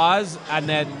pause on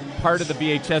that part of the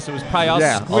VHS, it was probably all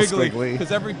squiggly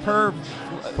because every perv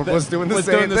was doing the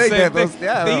same thing.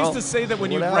 They used to say that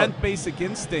when you rent Basic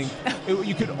Instinct,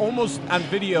 you could almost, on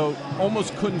video,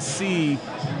 couldn't see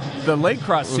the leg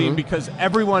cross scene because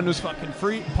everyone was fucking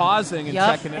pausing and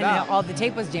checking it out. All the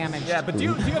tape was damaged. Yeah, but do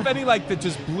you have any that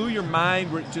just blew your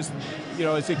mind, just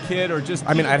as a kid, or just?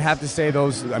 I mean, I'd have to say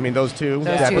those. I mean, those two. Those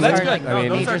definitely. two that's good. I mean,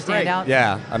 those are great.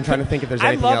 Yeah, I'm trying to think if there's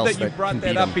anything else. I love that you brought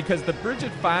that up because the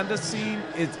Bridget Fonda scene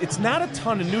it's not a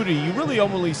ton of nudity. You really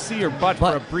only see her butt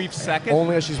for a brief second.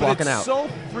 Only as she's walking out. It's so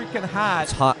freaking hot.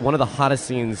 It's hot. One of the hottest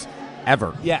scenes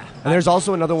ever. Yeah. And there's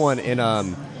also another one in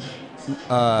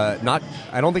I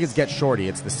don't think it's Get Shorty.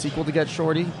 It's the sequel to Get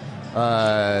Shorty.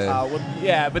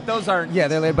 Yeah, but those aren't. Yeah,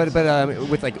 they're but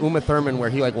with Uma Thurman, where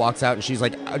he walks out and she's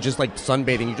just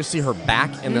sunbathing. You just see her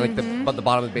back and then the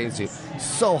bottom of the bathing suit.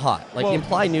 So hot. The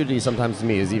implied nudity sometimes to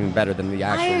me is even better than the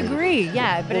actual. I agree. Nudity.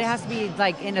 Yeah, but it has to be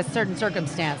in a certain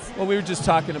circumstance. Well, we were just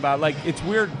talking about it's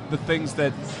weird the things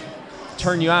that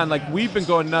turn you on. We've been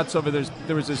going nuts over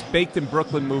there was this Baked in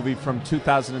Brooklyn movie from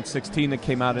 2016 that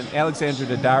came out, and Alexandra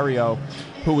Daddario,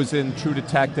 who was in True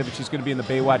Detective, and she's going to be in the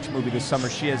Baywatch movie this summer.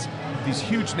 She has these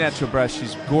huge natural breasts.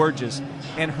 She's gorgeous,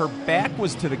 and her back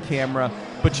was to the camera,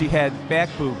 but she had back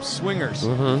boobs, swingers.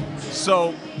 Mm-hmm.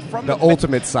 So from the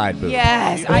ultimate side boob.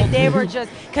 Yes, they were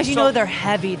just because they're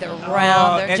heavy, they're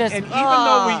round, they're just. And even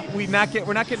though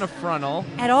we're not getting a frontal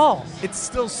at all, it's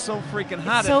still so freaking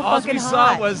hot. It's so and all fucking we hot.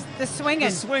 saw was the swing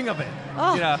of it.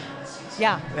 Oh.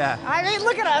 Yeah. I mean,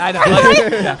 look at us. I know.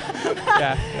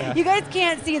 Yeah. You guys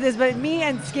can't see this, but me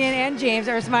and Skin and James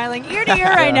are smiling ear to ear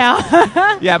right now.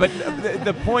 Yeah, but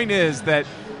the point is that,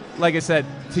 like I said,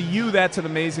 to you, that's an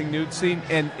amazing nude scene.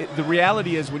 And the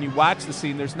reality is, when you watch the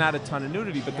scene, there's not a ton of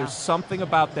nudity, but there's something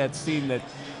about that scene that,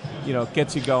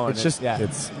 gets you going. It's just,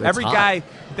 it's every hot. guy.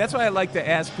 That's why I like to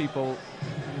ask people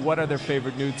what are their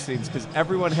favorite nude scenes, because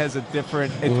everyone has a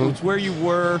different. It's where you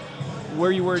were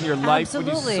in your life when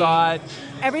you saw it.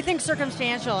 Everything's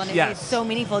circumstantial, and Yes. it's so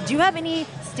meaningful. Do you have any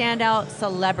standout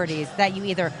celebrities that you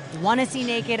either want to see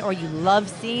naked or you love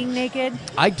seeing naked?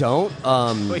 I don't.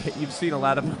 Wait, you've seen a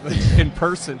lot of them in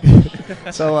person.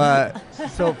 So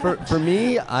for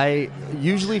me, I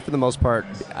usually, for the most part,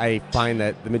 I find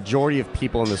that the majority of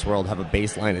people in this world have a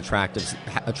baseline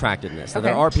attractiveness. So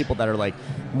there are people that are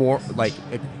more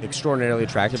extraordinarily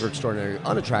attractive or extraordinarily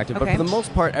unattractive, but for the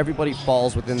most part, everybody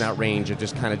falls within that range of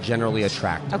just kind of generally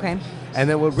attractive. Okay. And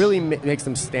then what really makes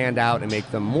them stand out and make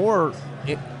them more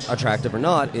attractive or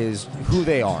not is who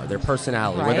they are, their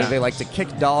personality, whether they like to kick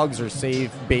dogs or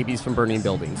save babies from burning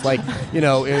buildings,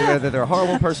 whether they're a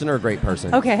horrible person or a great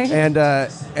person. Okay.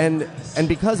 And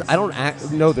because I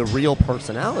don't know the real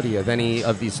personality of any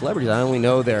of these celebrities, I only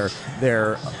know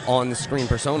their on-screen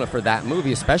persona for that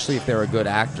movie, especially if they're a good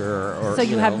actor. Or so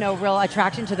you have no real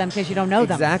attraction to them because you don't know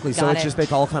them. Exactly. So it's just they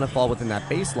all kind of fall within that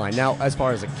baseline. Now, as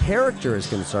far as a character is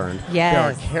concerned, yes. there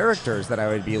are characters that I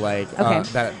would be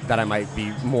that I might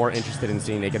be more interested in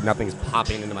seeing naked. Nothing's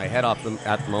popping into my head at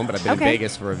the moment, but I've been in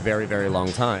Vegas for a very, very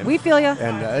long time. We feel you.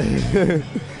 And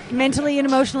mentally and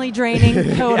emotionally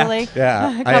draining, totally.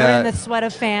 Yeah. Covered in the sweat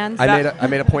of fans. I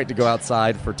made a point to go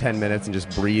outside for 10 minutes and just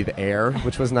breathe air,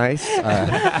 which was nice.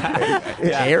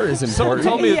 Air is important.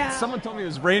 Someone told me it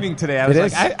was raining today. I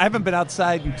was I haven't been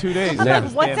outside in 2 days. Yeah.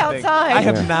 What's outside? I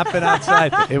have not been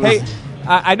outside.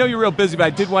 I know you're real busy, but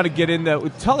I did want to get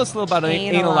into. Tell us a little about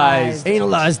Analyzed.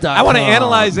 Analyzed.com. I want to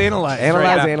analyze.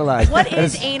 Analyze. What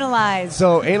is Analyzed?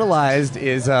 So Analyzed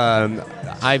is.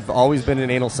 I've always been an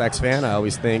anal sex fan. I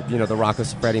always think the Rocco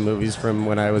Siffredi movies from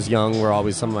when I was young were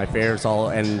always some of my favorites.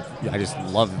 And I just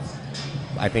love.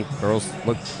 I think girls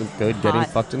look good getting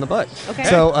fucked in the butt. Okay.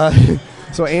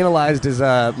 So Analyzed is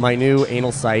my new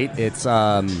anal site. It's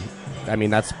I mean,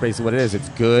 that's basically what it is. It's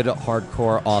good,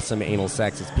 hardcore, awesome anal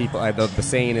sex. It's people. The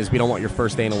saying is, we don't want your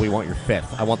first anal, we want your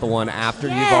fifth. I want the one after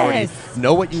you've already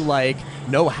know what you like,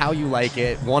 know how you like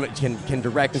it, can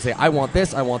direct and say, I want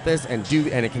this, and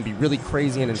it can be really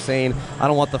crazy and insane. I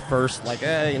don't want the first,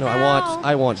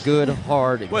 I want good,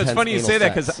 hard, Well, it's funny you say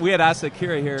that because we had Asa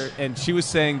Akira here, and she was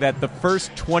saying that the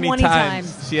first 20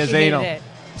 times she has anal.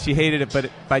 She hated it,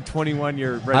 but by 21,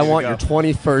 you're ready I want to your go.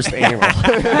 21st anal.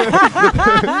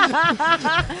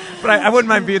 But I wouldn't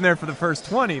mind being there for the first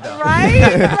 20, though. Right?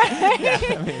 Yeah,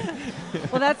 I mean.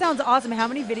 Well, that sounds awesome. How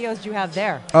many videos do you have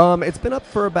there? It's been up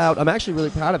for I'm actually really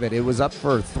proud of it. It was up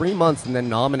for 3 months and then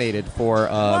nominated for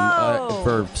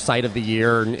Site of the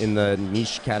Year in the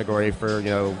niche category for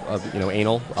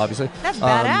anal, obviously. That's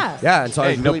badass. Yeah, and so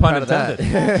I was really proud of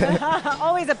that.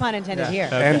 Always a pun intended here.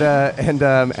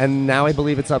 And now I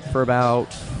believe it's up for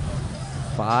about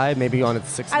 5, maybe on its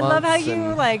 6 months. I love how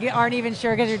you aren't even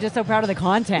sure because you're just so proud of the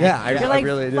content. Yeah, I you're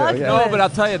really do. Fuck Yeah. No, but I'll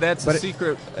tell you, that's the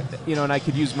secret. And I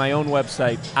could use my own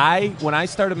website. When I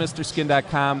started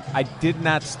MrSkin.com, I did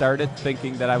not start it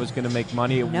thinking that I was going to make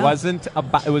money. It wasn't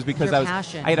about. It was because I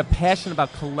had a passion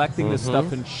about collecting this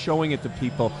stuff and showing it to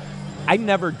people. I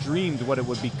never dreamed what it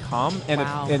would become,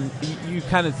 and you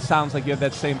kind of sounds like you have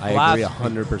that same philosophy. I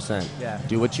agree 100%. Yeah.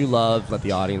 Do what you love. Let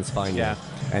the audience find Yeah. you.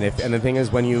 And the thing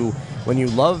is, when you're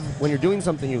doing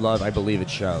something you love, I believe it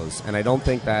shows. And I don't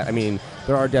think that. I mean,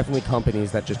 there are definitely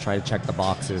companies that just try to check the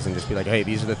boxes and just be like, hey,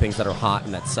 these are the things that are hot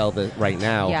and that sell right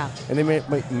now. Yeah. And they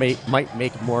might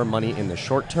make more money in the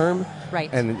short term. Right.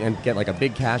 And get like a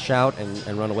big cash out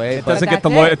and run away. It doesn't get the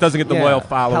loyal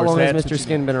followers. How long has Mr.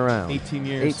 Skin been around? 18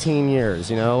 years. 18 years,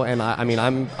 And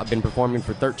I've been performing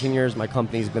for 13 years. My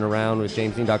company's been around with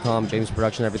JamesDean.com, James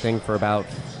Production, everything for about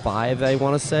 5, I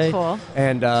want to say. Cool.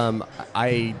 And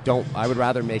I would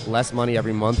rather make less money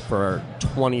every month for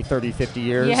 20, 30, 50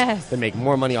 years than make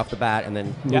more money off the bat and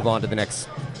then move on to the next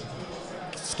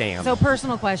scam. So,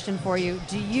 personal question for you: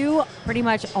 do you pretty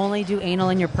much only do anal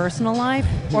in your personal life,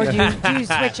 or do you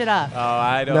switch it up? Oh,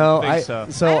 I don't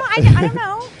think so. I don't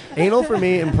know. Anal for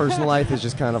me in personal life is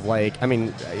just kind of like, I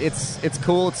mean, it's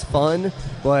cool, it's fun,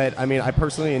 but I mean, I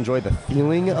personally enjoy the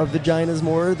feeling of vaginas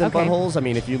more than buttholes. I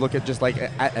mean, if you look at just like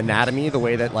anatomy, the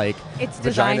way that like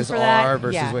vaginas are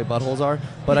versus the way buttholes are,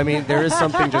 but I mean, there is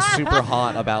something just super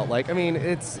hot about like, I mean,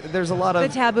 there's a lot of the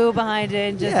taboo behind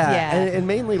it. And and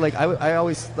mainly like I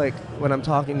always like when I'm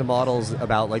talking to models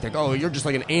about like oh, you're just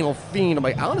like an anal fiend. I'm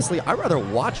like, honestly, I'd rather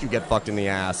watch you get fucked in the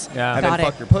ass and then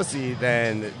fuck your pussy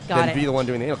than be the one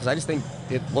doing the anal. Because I just think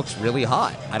it looks really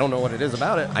hot. I don't know what it is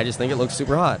about it. I just think it looks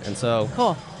super hot. And so,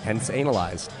 hence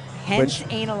analyzed.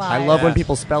 Analyzed. I love when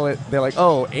people spell it. They're like,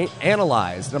 "Oh,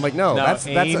 analyzed." And I'm like, "No, that's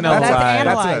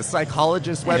a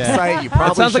psychologist website." You probably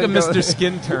that sounds like a go Mr.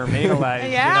 Skin term,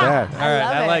 analyzed. Yeah. All right,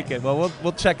 I like it. Well,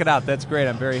 we'll check it out. That's great.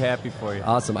 I'm very happy for you.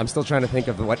 Awesome. I'm still trying to think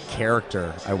of what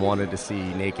character I wanted to see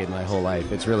naked my whole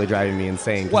life. It's really driving me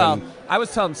insane. Well, I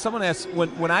was telling someone asked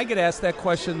when I get asked that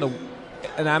question,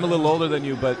 and I'm a little older than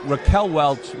you, but Raquel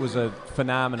Welch was a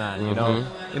phenomenon. You know,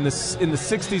 in the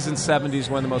 60s and 70s,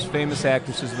 one of the most famous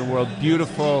actresses in the world.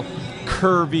 Beautiful,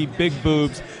 curvy, big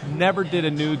boobs. Never did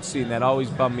a nude scene. That always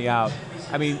bummed me out.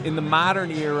 I mean, in the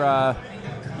modern era,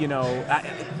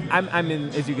 I'm in,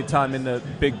 as you can tell, I'm in the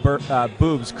big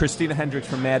boobs. Christina Hendricks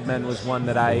from Mad Men was one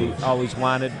that I always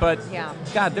wanted. But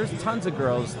God, there's tons of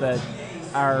girls that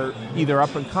are either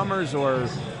up and comers or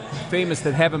famous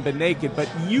that haven't been naked, but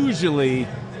usually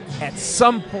at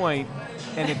some point,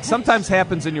 and it sometimes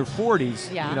happens in your 40s,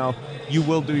 you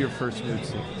will do your first nude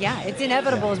scene. Yeah, it's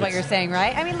inevitable is what you're saying,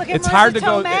 right? I mean, look at it's Marissa hard to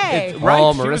Tomei. go. Right,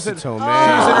 Marissa Tomei. She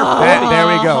was in her 40s. There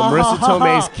we go. Marissa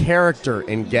Tomei's character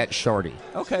in Get Shorty.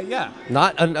 Okay, yeah.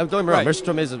 I'm going wrong. Marissa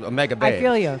Tomei is a mega babe. I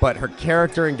feel you. But her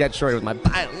character in Get Shorty with my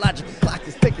biological clock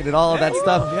is ticking and all of that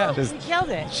stuff. She killed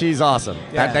it. She's awesome.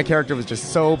 Yeah. That character was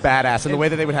just so badass. And the way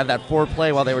that they would have that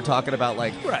foreplay while they were talking about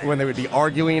like when they would be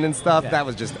arguing and stuff, that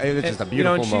was just a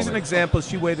beautiful and she's moment. an example.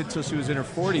 She waited till she was in her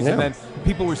 40s, and then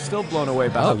people were still blown away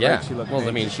by how great she looked. Well, I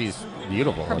mean, she's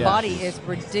beautiful. Her body is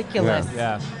ridiculous.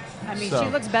 Yeah. I mean, she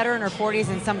looks better in her 40s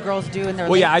than some girls do in their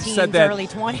late teens, said that, early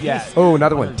 20s. Yeah. Oh,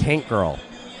 another one, Tank Girl.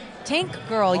 Tank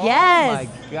Girl, yes. Oh,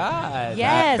 my God.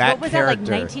 Yes. That what was character.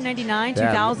 that, like 1999,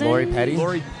 2000? Lori Petty?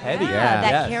 Lori Petty. Yeah,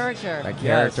 that character. That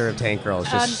character of Tank Girl.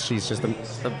 She's just the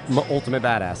ultimate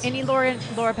badass. Any Laura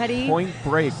Petty? Point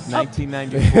Break,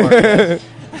 1994.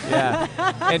 Yeah,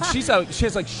 and she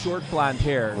has like short blonde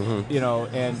hair,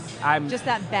 and I'm just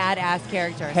that badass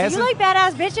character. So you like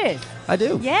badass bitches? I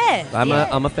do. Yes. I'm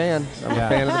a fan. I'm a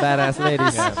fan of the badass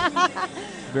ladies.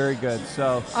 very good.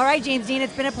 So, all right, James Dean,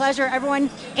 it's been a pleasure. Everyone,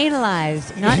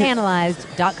 analyzed, not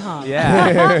analyzed.com.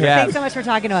 Yeah. Thanks so much for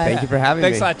talking to us. Thank you for having me.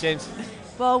 Thanks a lot, James.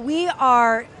 Well, we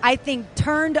are, I think,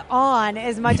 turned on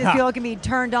as much as people can be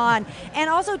turned on, and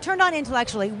also turned on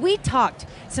intellectually. We talked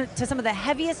to some of the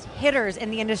heaviest hitters in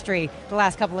the industry the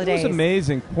last couple of days. It was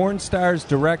amazing. Porn stars,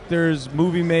 directors,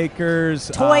 movie makers,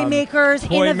 toy makers,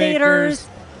 innovators,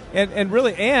 and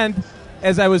really, and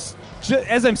as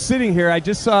I'm sitting here, I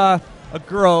just saw a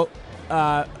girl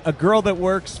that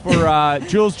works for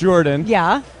Jules Jordan.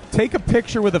 Yeah. Take a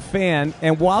picture with a fan,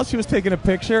 and while she was taking a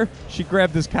picture, she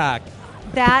grabbed his cock.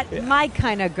 That my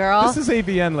kind of girl. This is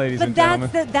AVN, ladies and gentlemen.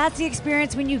 But that's the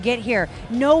experience when you get here.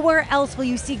 Nowhere else will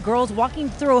you see girls walking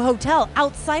through a hotel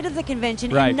outside of the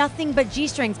convention in nothing but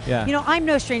G-strings. Yeah. You know, I'm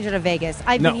no stranger to Vegas.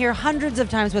 I've been here hundreds of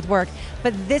times with work,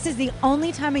 but this is the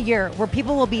only time of year where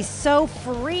people will be so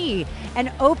free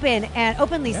and open and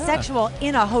openly sexual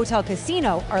in a hotel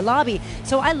casino or lobby.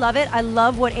 So I love it. I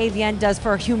love what AVN does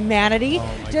for humanity.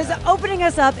 Just opening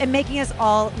us up and making us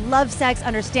all love sex,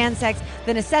 understand sex,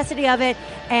 the necessity of it.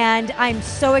 And I'm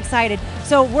so excited.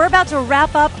 So we're about to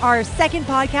wrap up our second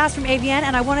podcast from AVN,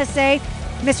 and I want to say,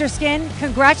 Mr. Skin,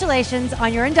 congratulations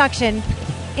on your induction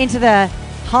into the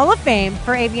Hall of Fame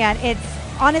for AVN. It's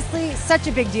honestly such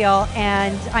a big deal,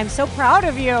 and I'm so proud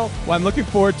of you. Well, I'm looking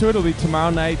forward to it. It'll be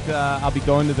tomorrow night. I'll be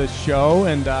going to the show,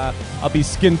 and I'll be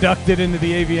skin-ducted into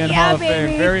the AVN Hall of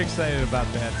Fame. Very excited about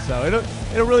that. So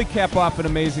it'll really cap off an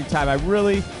amazing time. I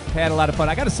really had a lot of fun.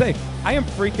 I got to say, I am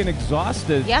freaking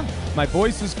exhausted. Yeah. My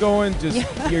voice is going.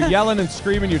 You're yelling and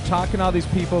screaming. You're talking to all these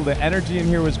people. The energy in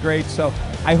here was great. So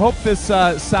I hope this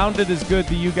sounded as good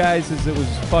to you guys as it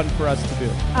was fun for us to do.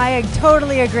 I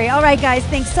totally agree. All right, guys.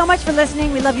 Thanks so much for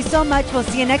listening. We love you so much. We'll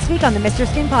see you next week on the Mr.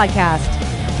 Skin Podcast.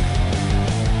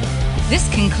 This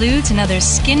concludes another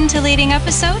scintillating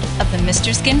episode of the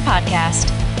Mr. Skin Podcast.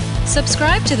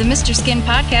 Subscribe to the Mr. Skin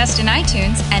Podcast in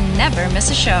iTunes and never miss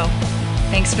a show.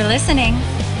 Thanks for listening.